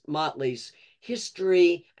Baker Motley's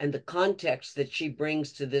history and the context that she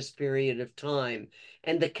brings to this period of time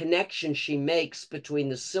and the connection she makes between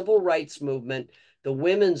the civil rights movement, the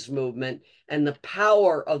women's movement, and the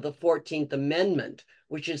power of the 14th Amendment,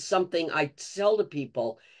 which is something I tell to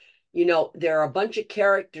people. You know, there are a bunch of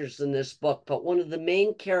characters in this book, but one of the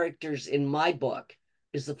main characters in my book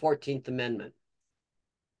is the 14th Amendment.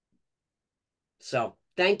 So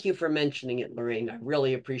thank you for mentioning it, Lorraine. I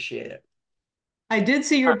really appreciate it. I did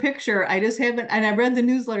see your picture. I just haven't, and I read the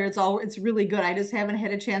newsletter. It's really good. I just haven't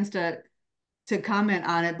had a chance to comment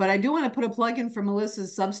on it, but I do want to put a plug in for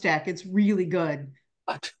Melissa's Substack. It's really good.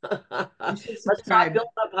 It's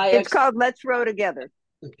called Let's Row Together.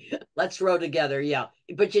 Let's Row Together, yeah.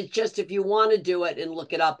 But if you want to do it and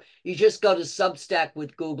look it up, you just go to Substack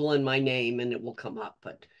with Google and my name and it will come up.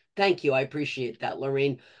 But thank you. I appreciate that,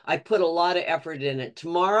 Lorraine. I put a lot of effort in it.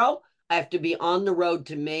 Tomorrow, I have to be on the road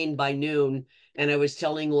to Maine by noon And I was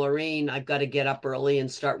telling Laureen, I've got to get up early and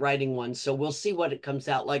start writing one. So we'll see what it comes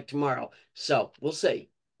out like tomorrow. So we'll see.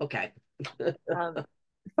 Okay.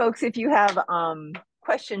 Folks, if you have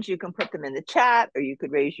questions, you can put them in the chat or you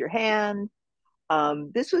could raise your hand.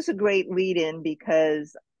 This was a great lead in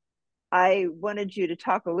because I wanted you to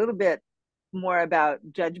talk a little bit more about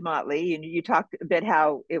Judge Motley. And you talked a bit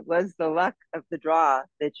how it was the luck of the draw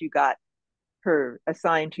that you got her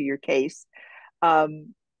assigned to your case.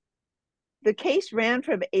 The case ran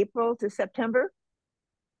from April to September.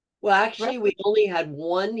 Well, actually, we only had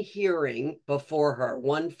one hearing before her,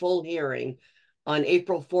 one full hearing on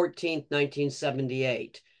April 14th,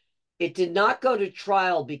 1978. It did not go to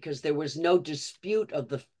trial because there was no dispute of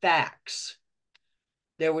the facts.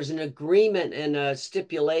 There was an agreement and a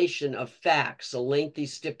stipulation of facts, a lengthy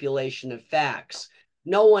stipulation of facts.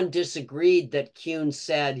 No one disagreed that Kuhn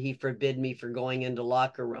said he forbid me from going into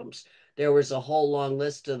locker rooms. There was a whole long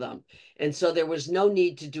list of them. And so there was no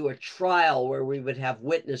need to do a trial where we would have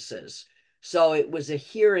witnesses. So it was a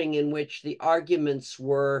hearing in which the arguments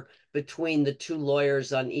were between the two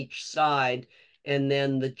lawyers on each side, and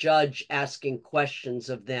then the judge asking questions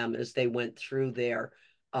of them as they went through their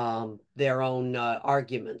own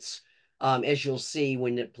arguments, as you'll see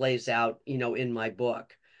when it plays out, in my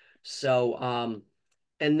book. So,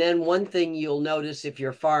 and then one thing you'll notice if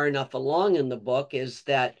you're far enough along in the book is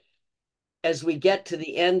that as we get to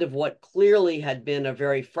the end of what clearly had been a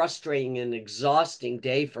very frustrating and exhausting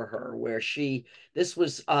day for her, where this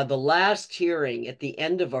was the last hearing at the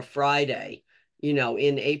end of a Friday,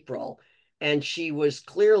 in April, and she was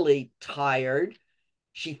clearly tired.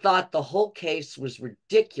 She thought the whole case was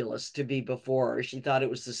ridiculous to be before her. She thought it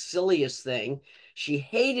was the silliest thing. She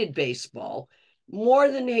hated baseball. More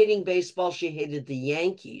than hating baseball, she hated the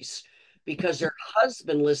Yankees because her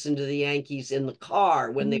husband listened to the Yankees in the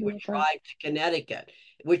car when they would drive to Connecticut,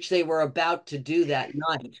 which they were about to do that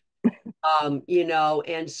night.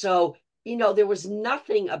 And so, there was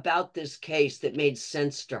nothing about this case that made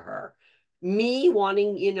sense to her. Me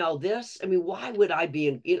wanting, this, I mean, why would I be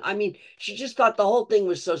in, she just thought the whole thing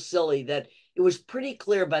was so silly that it was pretty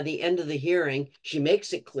clear by the end of the hearing, she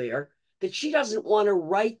makes it clear that she doesn't want to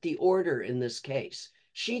write the order in this case.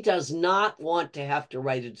 She does not want to have to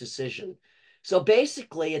write a decision. So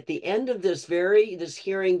basically, at the end of this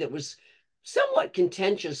hearing that was somewhat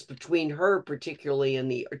contentious between her, particularly,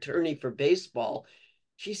 and the attorney for baseball,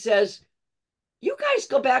 she says, you guys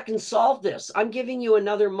go back and solve this. I'm giving you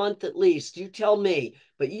another month at least. You tell me,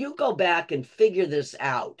 but you go back and figure this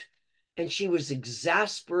out. And she was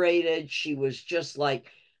exasperated. She was just like,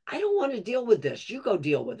 I don't want to deal with this. You go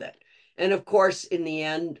deal with it. And of course, in the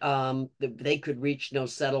end, they could reach no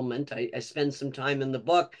settlement. I spend some time in the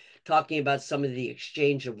book talking about some of the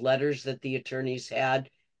exchange of letters that the attorneys had.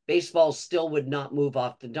 Baseball still would not move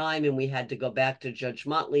off the dime, and we had to go back to Judge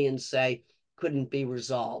Motley and say, couldn't be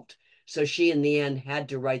resolved. So she, in the end, had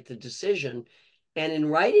to write the decision. And in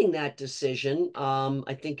writing that decision,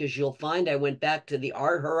 I think, as you'll find, I went back to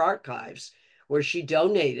her archives, where she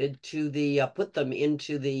donated put them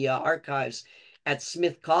into the archives at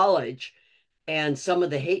Smith College, and a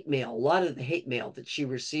lot of the hate mail that she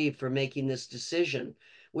received for making this decision,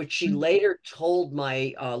 which she later told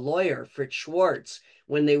my lawyer, Fritz Schwartz,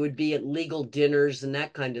 when they would be at legal dinners and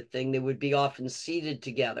that kind of thing. They would be often seated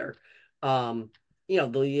together.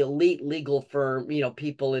 The elite legal firm,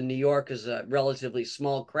 people in New York is a relatively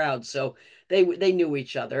small crowd. So they knew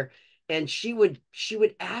each other. And she would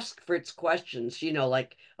ask Fritz questions,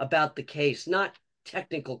 like about the case, not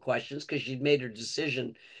technical questions because she'd made her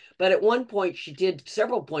decision. But at one point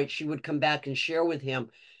several points, she would come back and share with him,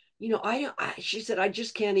 she said, I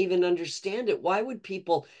just can't even understand it. Why would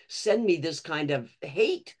people send me this kind of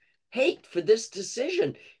hate for this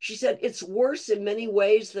decision? She said, it's worse in many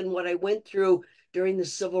ways than what I went through during the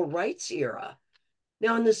civil rights era.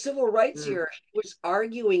 Now, in the civil rights era, she was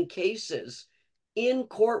arguing cases in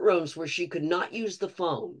courtrooms where she could not use the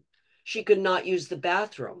phone. She could not use the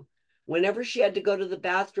bathroom. Whenever she had to go to the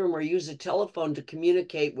bathroom or use a telephone to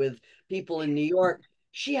communicate with people in New York,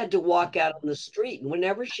 she had to walk out on the street. And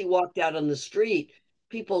whenever she walked out on the street,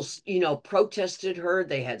 people, protested her.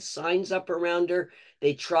 They had signs up around her.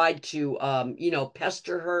 They tried to,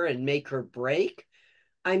 pester her and make her break.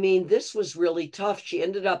 I mean, this was really tough. She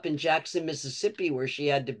ended up in Jackson, Mississippi, where she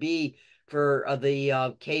had to be for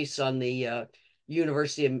the case on the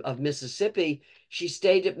University of Mississippi. She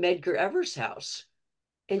stayed at Medgar Evers' house,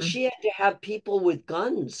 and she had to have people with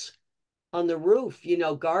guns on the roof,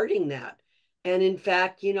 guarding that. And in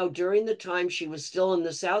fact, during the time she was still in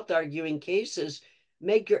the South arguing cases,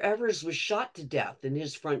 Medgar Evers was shot to death in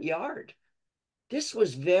his front yard. This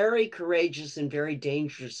was very courageous and very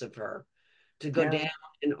dangerous of her. to go down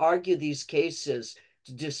and argue these cases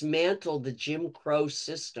to dismantle the Jim Crow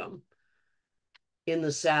system in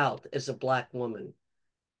the South as a Black woman.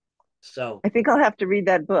 So I think I'll have to read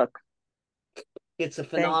that book. it's a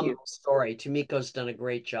phenomenal story. Tomiko's done a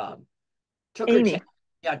great job. Took Amy. her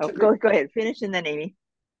yeah, oh, go ahead, finish, and then Amy.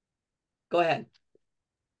 Go ahead.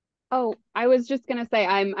 Oh, I was just gonna say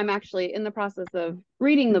I'm actually in the process of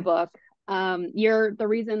reading the book. You're the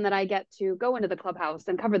reason that I get to go into the clubhouse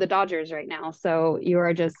and cover the Dodgers right now. So you're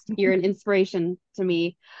an inspiration to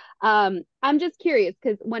me. I'm just curious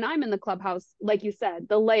because when I'm in the clubhouse, like you said,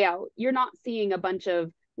 the layout, you're not seeing a bunch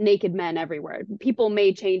of naked men everywhere. People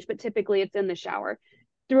may change, but typically it's in the shower.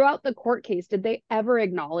 Throughout the court case, did they ever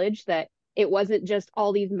acknowledge that it wasn't just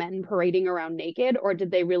all these men parading around naked, or did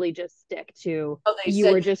they really just stick to you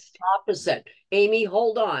were just opposite? Amy,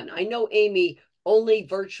 hold on. I know Amy only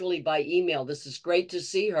virtually by email. This is great to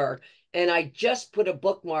see her. And I just put a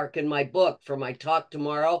bookmark in my book for my talk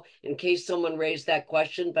tomorrow in case someone raised that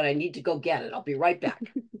question, but I need to go get it. I'll be right back.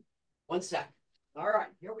 1 sec. All right,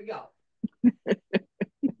 here we go.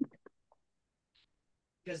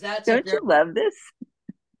 Because that's Don't you love this?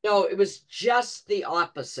 No, it was just the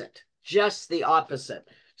opposite. Just the opposite.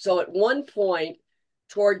 So at one point,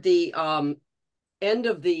 toward the end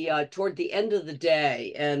of the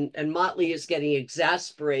day, and Motley is getting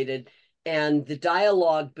exasperated, and the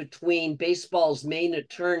dialogue between baseball's main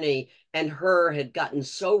attorney and her had gotten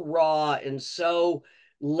so raw and so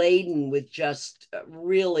laden with just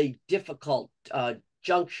really difficult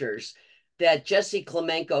junctures that Jesse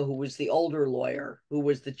Klemenko, who was the older lawyer, who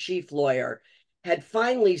was the chief lawyer, had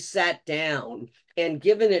finally sat down and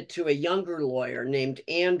given it to a younger lawyer named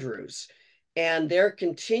Andrews. And they're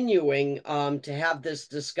continuing to have this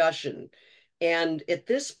discussion. And at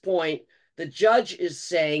this point, the judge is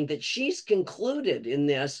saying that she's concluded in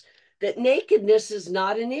this that nakedness is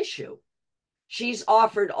not an issue. She's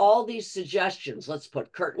offered all these suggestions. Let's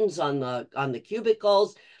put curtains on the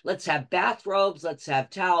cubicles. Let's have bathrobes. Let's have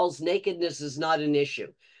towels. Nakedness is not an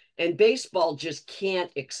issue. And baseball just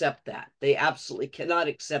can't accept that. They absolutely cannot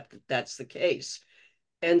accept that that's the case.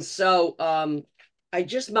 And so I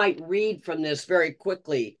just might read from this very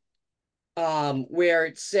quickly, where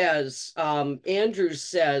it says, Andrews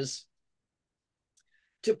says,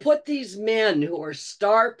 to put these men who are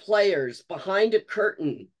star players behind a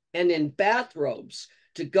curtain and in bathrobes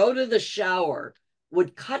to go to the shower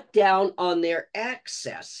would cut down on their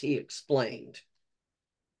access, he explained.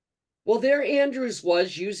 Well, there Andrews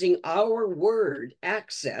was using our word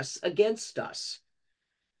access against us.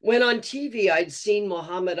 When on TV, I'd seen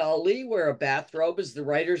Muhammad Ali wear a bathrobe as the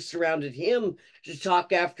writers surrounded him to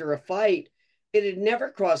talk after a fight. It had never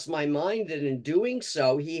crossed my mind that in doing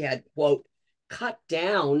so, he had, quote, cut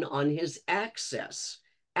down on his access.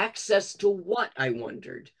 Access to what, I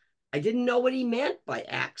wondered. I didn't know what he meant by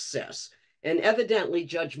access, and evidently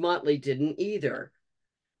Judge Motley didn't either.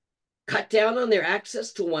 Cut down on their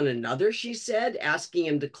access to one another, she said, asking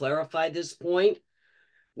him to clarify this point.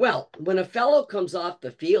 Well, when a fellow comes off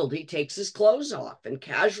the field, he takes his clothes off and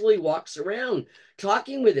casually walks around,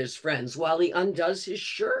 talking with his friends while he undoes his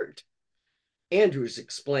shirt. Andrews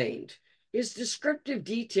explained. His descriptive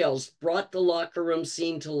details brought the locker room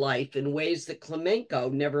scene to life in ways that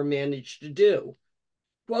Klemenko never managed to do.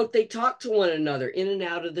 Quote, they talked to one another in and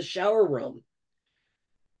out of the shower room.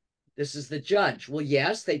 This is the judge. Well,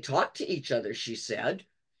 yes, they talked to each other, she said.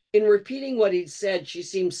 In repeating what he'd said, she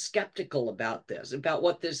seemed skeptical about this, about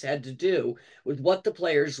what this had to do with what the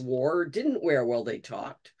players wore or didn't wear while they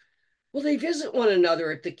talked. Well, they visit one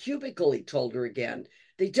another at the cubicle, he told her again.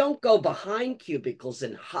 They don't go behind cubicles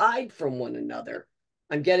and hide from one another.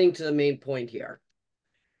 I'm getting to the main point here.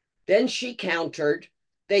 Then she countered,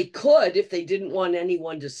 they could if they didn't want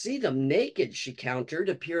anyone to see them naked, she countered,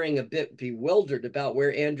 appearing a bit bewildered about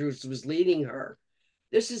where Andrews was leading her.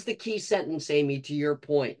 This is the key sentence, Amy, to your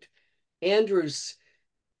point. Andrews,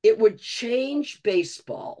 it would change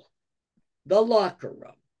baseball, the locker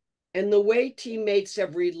room, and the way teammates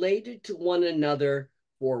have related to one another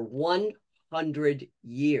for 100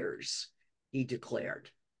 years, he declared.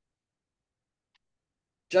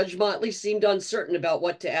 Judge Motley seemed uncertain about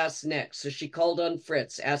what to ask next, so she called on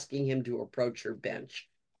Fritz, asking him to approach her bench.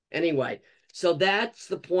 Anyway, so that's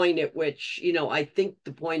the point at which, I think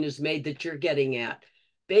the point is made that you're getting at.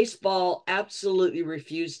 Baseball absolutely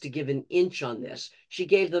refused to give an inch on this. She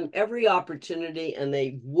gave them every opportunity and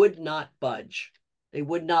they would not budge. They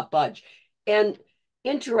would not budge. And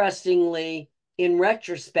interestingly, in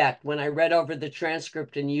retrospect, when I read over the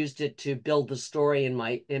transcript and used it to build the story in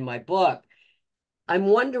my book, I'm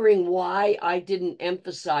wondering why I didn't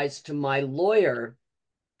emphasize to my lawyer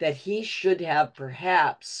that he should have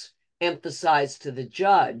perhaps emphasize to the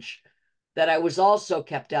judge that I was also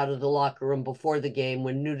kept out of the locker room before the game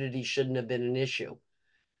when nudity shouldn't have been an issue.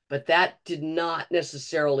 But that did not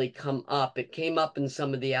necessarily come up. It came up in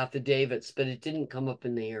some of the affidavits, but it didn't come up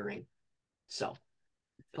in the hearing. So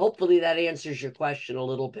hopefully that answers your question a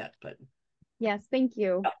little bit, but. Yes, thank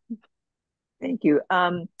you. Thank you.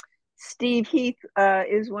 Steve Heath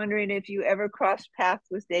is wondering if you ever crossed paths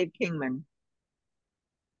with Dave Kingman.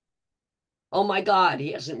 Oh my God,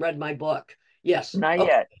 he hasn't read my book. Yes. Not Okay.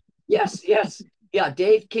 yet. Yes, yes. Yeah,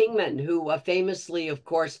 Dave Kingman, who famously, of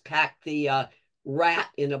course, packed the rat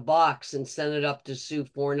in a box and sent it up to Sue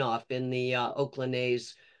Fornoff in the Oakland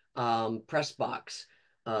A's press box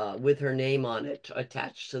with her name on it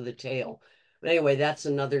attached to the tail. But anyway, that's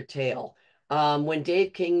another tale. When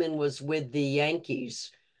Dave Kingman was with the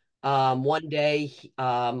Yankees, one day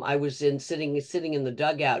I was sitting in the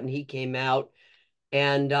dugout, and he came out,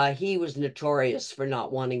 and he was notorious for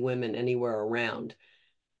not wanting women anywhere around.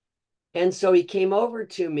 And so he came over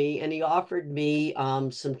to me and he offered me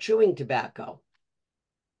some chewing tobacco.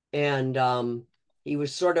 And he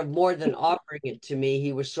was sort of, more than offering it to me,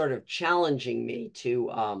 he was sort of challenging me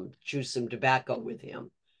to chew some tobacco with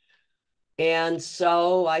him. And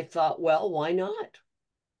so I thought, well, why not?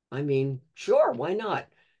 I mean, sure, why not?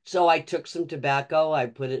 So I took some tobacco, I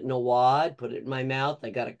put it in a wad, put it in my mouth, I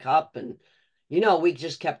got a cup, and, we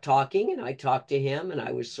just kept talking, and I talked to him, and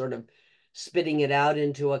I was sort of spitting it out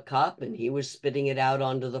into a cup, and he was spitting it out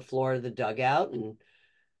onto the floor of the dugout. And,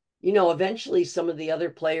 eventually some of the other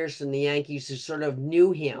players from the Yankees who sort of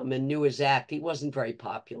knew him and knew his act, he wasn't a very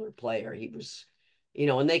popular player. He was,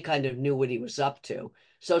 and they kind of knew what he was up to.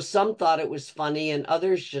 So some thought it was funny, and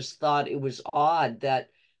others just thought it was odd that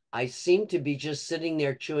I seemed to be just sitting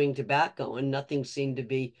there chewing tobacco and nothing seemed to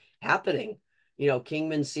be happening.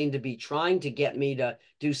 Kingman seemed to be trying to get me to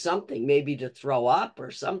do something, maybe to throw up or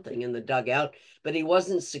something in the dugout, but he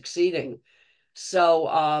wasn't succeeding.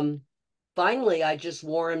 So finally, I just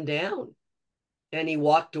wore him down, and he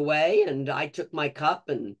walked away, and I took my cup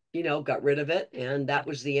and, got rid of it. And that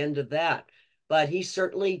was the end of that. But he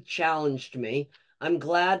certainly challenged me. I'm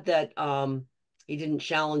glad that he didn't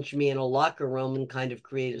challenge me in a locker room and kind of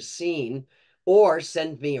create a scene or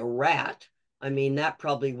send me a rat. I mean, that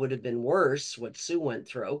probably would have been worse, what Sue went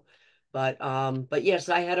through. But yes,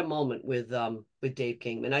 I had a moment with Dave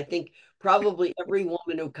Kingman. I think probably every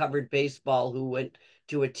woman who covered baseball who went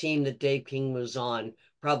to a team that Dave King was on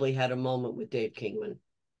probably had a moment with Dave Kingman.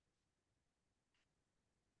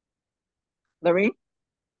 Lorraine?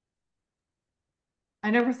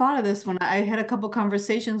 I never thought of this one. I had a couple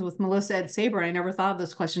conversations with Melissa at SABR. I never thought of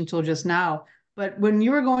this question until just now. But when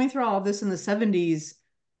you were going through all of this in the 70s,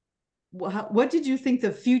 what did you think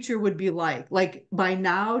the future would be like? Like by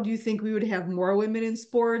now, do you think we would have more women in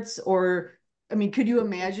sports? Or, I mean, could you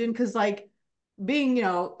imagine? Because like being,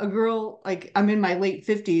 a girl, like I'm in my late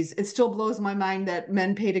 50s, it still blows my mind that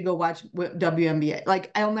men pay to go watch WNBA.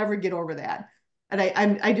 Like I'll never get over that. And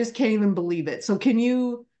I just can't even believe it. So can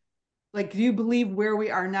you, like, do you believe where we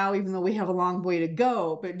are now, even though we have a long way to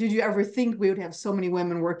go? But did you ever think we would have so many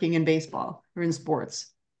women working in baseball or in sports?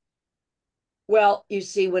 Well, you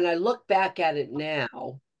see, when I look back at it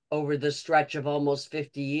now, over the stretch of almost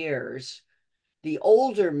 50 years, the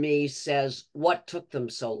older me says, what took them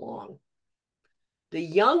so long? The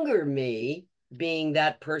younger me, being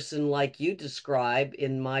that person like you describe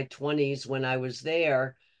in my 20s when I was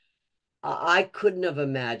there, I couldn't have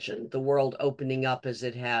imagined the world opening up as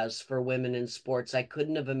it has for women in sports. I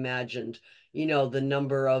couldn't have imagined, the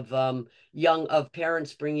number of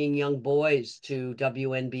parents bringing young boys to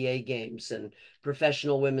WNBA games and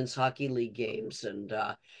professional women's hockey league games. And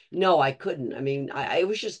no, I couldn't. I mean, I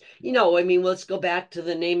was just, let's go back to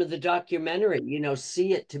the name of the documentary,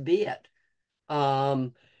 See It to Be It.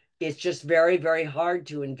 It's just very, very hard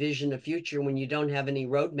to envision a future when you don't have any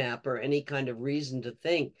roadmap or any kind of reason to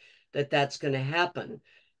think that that's going to happen.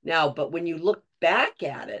 Now, but when you look back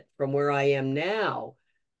at it from where I am now,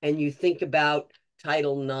 and you think about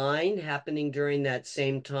Title IX happening during that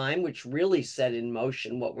same time, which really set in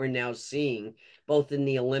motion what we're now seeing, both in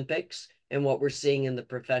the Olympics and what we're seeing in the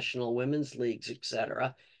professional women's leagues, et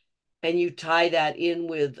cetera. And you tie that in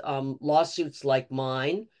with lawsuits like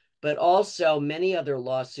mine, but also many other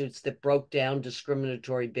lawsuits that broke down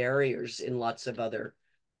discriminatory barriers in lots of other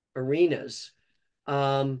arenas.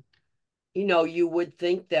 You would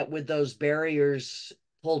think that with those barriers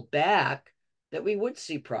pulled back, that we would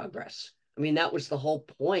see progress. I mean, that was the whole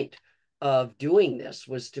point of doing this,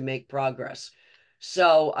 was to make progress.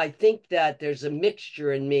 So I think that there's a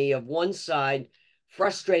mixture in me of one side,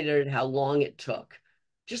 frustrated at how long it took.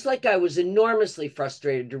 Just like I was enormously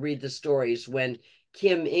frustrated to read the stories when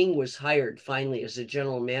Kim Ng was hired finally as a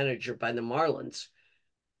general manager by the Marlins,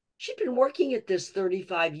 she'd been working at this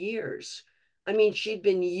 35 years. I mean, she'd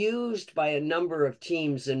been used by a number of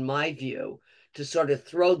teams, in my view, to sort of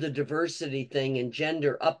throw the diversity thing and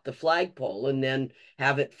gender up the flagpole and then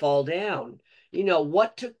have it fall down. You know,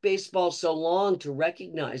 what took baseball so long to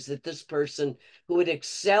recognize that this person who had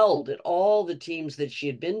excelled at all the teams that she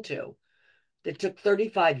had been to, that took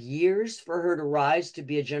 35 years for her to rise to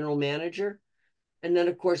be a general manager? And then,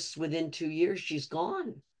 of course, within 2 years, she's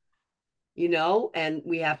gone. You know, and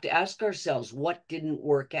we have to ask ourselves, what didn't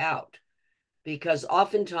work out? Because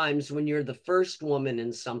oftentimes when you're the first woman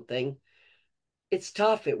in something, it's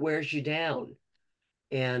tough. It wears you down.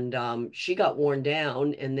 And she got worn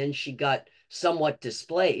down, and then she got somewhat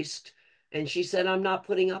displaced. And she said, I'm not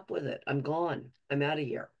putting up with it. I'm gone. I'm out of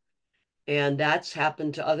here. And that's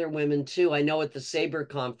happened to other women too. I know at the SABR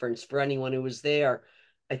conference, for anyone who was there,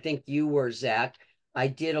 I think you were, Zach, I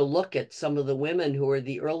did a look at some of the women who were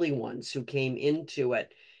the early ones who came into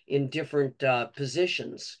it in different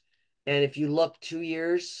positions. And if you look 2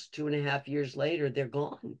 years, 2.5 years later, they're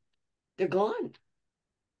gone. They're gone.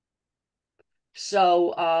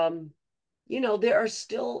 So, you know, there are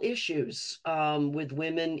still issues with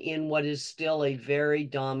women in what is still a very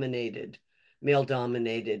dominated,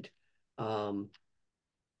 male-dominated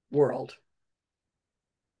world.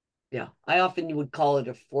 Yeah, I often would call it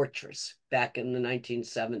a fortress back in the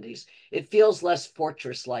 1970s. It feels less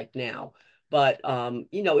fortress-like now, but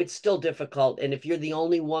you know, it's still difficult. And if you're the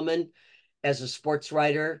only woman as a sports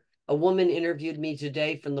writer, a woman interviewed me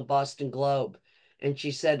today from the Boston Globe, and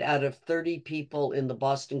she said out of 30 people in the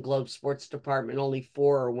Boston Globe sports department, only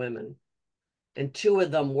 4 are women. And 2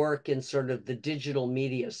 of them work in sort of the digital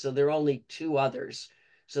media. So there are only 2 others.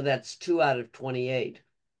 So that's 2 out of 28.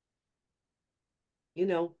 You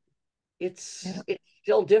know, it's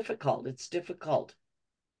still difficult. It's difficult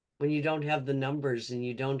when you don't have the numbers and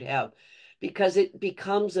you don't have, because it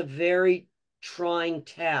becomes a very trying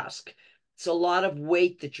task. It's a lot of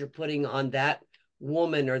weight that you're putting on that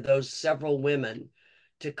woman or those several women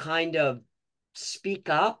to kind of speak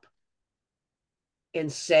up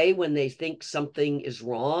and say when they think something is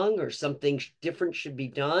wrong or something different should be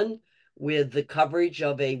done with the coverage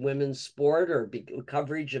of a women's sport or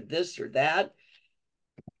coverage of this or that.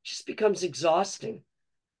 It just becomes exhausting.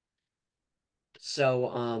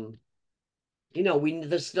 So, you know,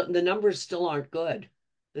 the numbers still aren't good.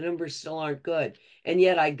 The numbers still aren't good. And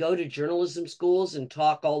yet I go to journalism schools and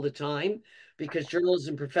talk all the time because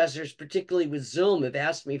journalism professors, particularly with Zoom, have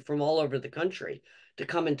asked me from all over the country to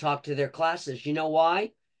come and talk to their classes. You know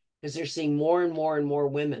why? Because they're seeing more and more and more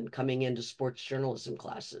women coming into sports journalism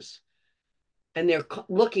classes. And they're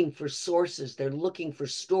looking for sources. They're looking for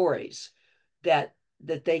stories that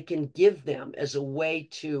they can give them as a way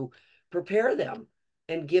to prepare them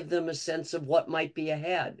and give them a sense of what might be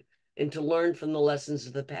ahead and to learn from the lessons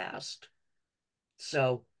of the past.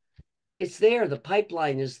 So it's there. The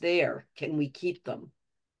pipeline is there. Can we keep them?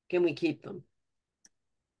 Can we keep them?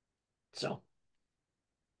 So.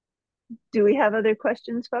 Do we have other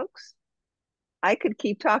questions, folks? I could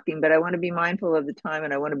keep talking, but I want to be mindful of the time,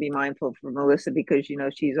 and I want to be mindful for Melissa because, you know,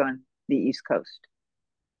 she's on the East Coast.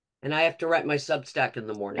 And I have to write my Substack in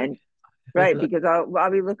the morning. And right, because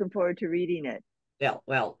I'll be looking forward to reading it. Yeah,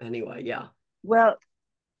 well, anyway, yeah. Well,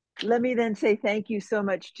 let me then say thank you so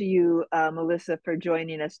much to you, Melissa, for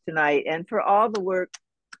joining us tonight and for all the work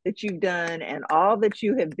that you've done and all that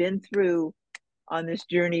you have been through on this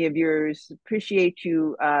journey of yours. Appreciate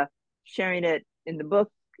you sharing it in the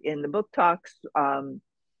book talks.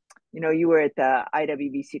 You know, you were at the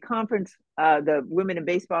IWBC conference, the Women in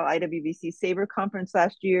Baseball IWBC SABR conference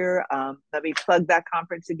last year. Let me plug that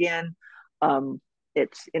conference again.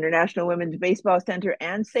 It's International Women's Baseball Center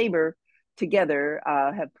and SABR together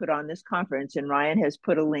have put on this conference, and Ryan has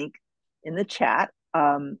put a link in the chat.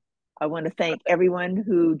 I want to thank everyone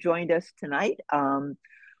who joined us tonight.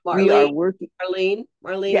 We are working. Marlene,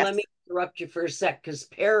 yes. Let me interrupt you for a sec because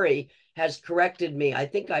Perry has corrected me. I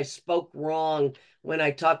think I spoke wrong when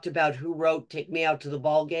I talked about who wrote Take Me Out to the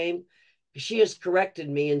Ball Game. She has corrected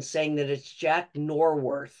me in saying that it's Jack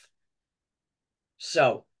Norworth.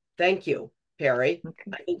 So thank you, Perry.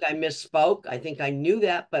 Okay. I think I misspoke. I think I knew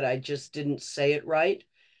that, but I just didn't say it right.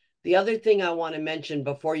 The other thing I want to mention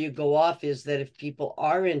before you go off is that if people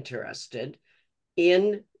are interested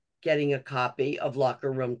in getting a copy of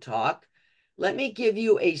Locker Room Talk, let me give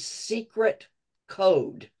you a secret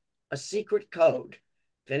code. A secret code.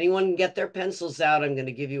 If anyone can get their pencils out, I'm going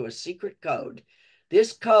to give you a secret code.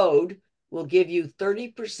 This code will give you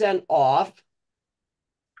 30% off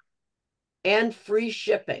and free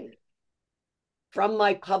shipping from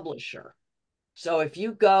my publisher. So if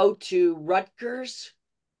you go to Rutgers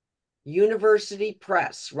University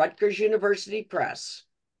Press,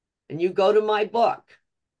 and you go to my book,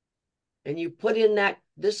 and you put in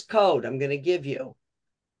this code I'm going to give you,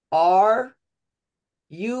 RUSA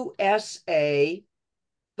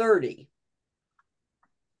 30,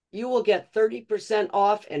 you will get 30%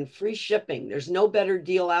 off and free shipping. There's no better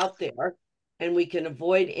deal out there, and we can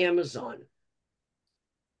avoid Amazon,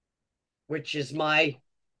 which is my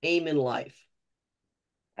aim in life.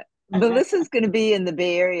 Melissa's going to be in the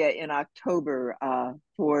Bay Area in October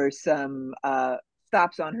for some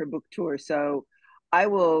stops on her book tour. So I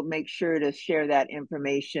will make sure to share that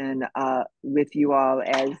information with you all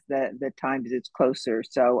as the time is closer.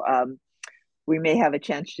 So we may have a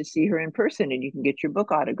chance to see her in person and you can get your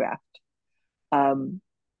book autographed.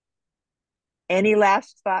 Any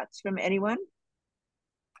last thoughts from anyone?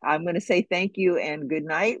 I'm going to say thank you and good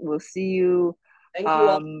night. We'll see you, thank you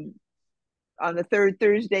all. On the third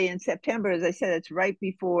Thursday in September. As I said, it's right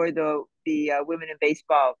before the Women in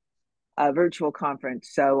Baseball virtual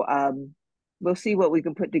conference. So we'll see what we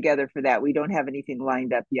can put together for that. We don't have anything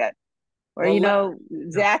lined up yet. Or, well,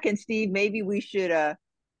 Zach and Steve, maybe we should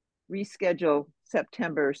reschedule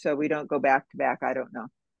September so we don't go back to back. I don't know.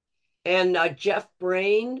 And Jeff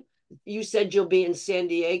Brain, you said you'll be in San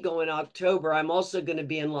Diego in October. I'm also going to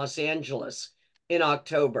be in Los Angeles in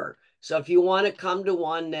October. So if you want to come to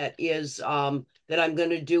one that is that I'm going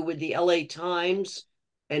to do with the LA Times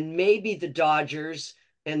and maybe the Dodgers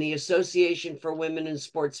and the Association for Women in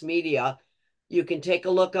Sports Media, you can take a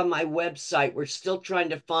look on my website. We're still trying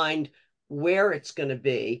to find where it's going to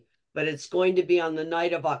be, but it's going to be on the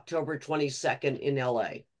night of October 22nd in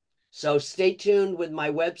LA. So stay tuned with my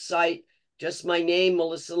website, just my name,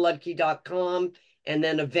 melissaludtke.com, and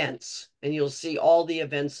then events, and you'll see all the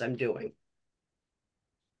events I'm doing.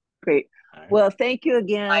 Great. Well, thank you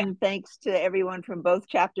again. Thanks to everyone from both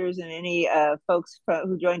chapters and any folks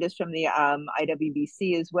who joined us from the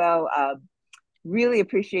IWBC as well. Really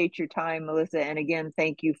appreciate your time, Melissa. And again,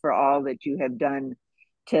 thank you for all that you have done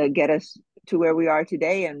to get us to where we are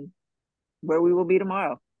today and where we will be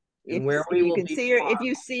tomorrow. If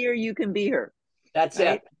you see her, you can be her. That's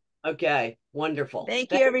right? It. Okay. Wonderful.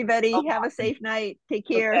 Thank you, everybody. Have a safe night. Take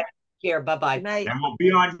care. Okay. Care. Bye-bye. Good night. And we'll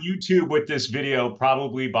be on YouTube with this video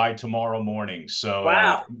probably by tomorrow morning.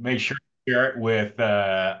 So make sure to share it with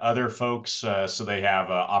other folks so they have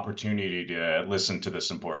an opportunity to listen to this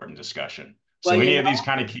important discussion. So any of these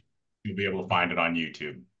kind of key, you'll be able to find it on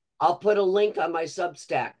YouTube. I'll put a link on my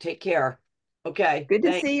Substack. Take care. Okay. Good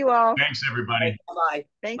to see you all. Thanks, everybody. Bye-bye.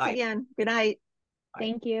 Thanks again. Good night.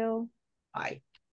 Thank you. Bye.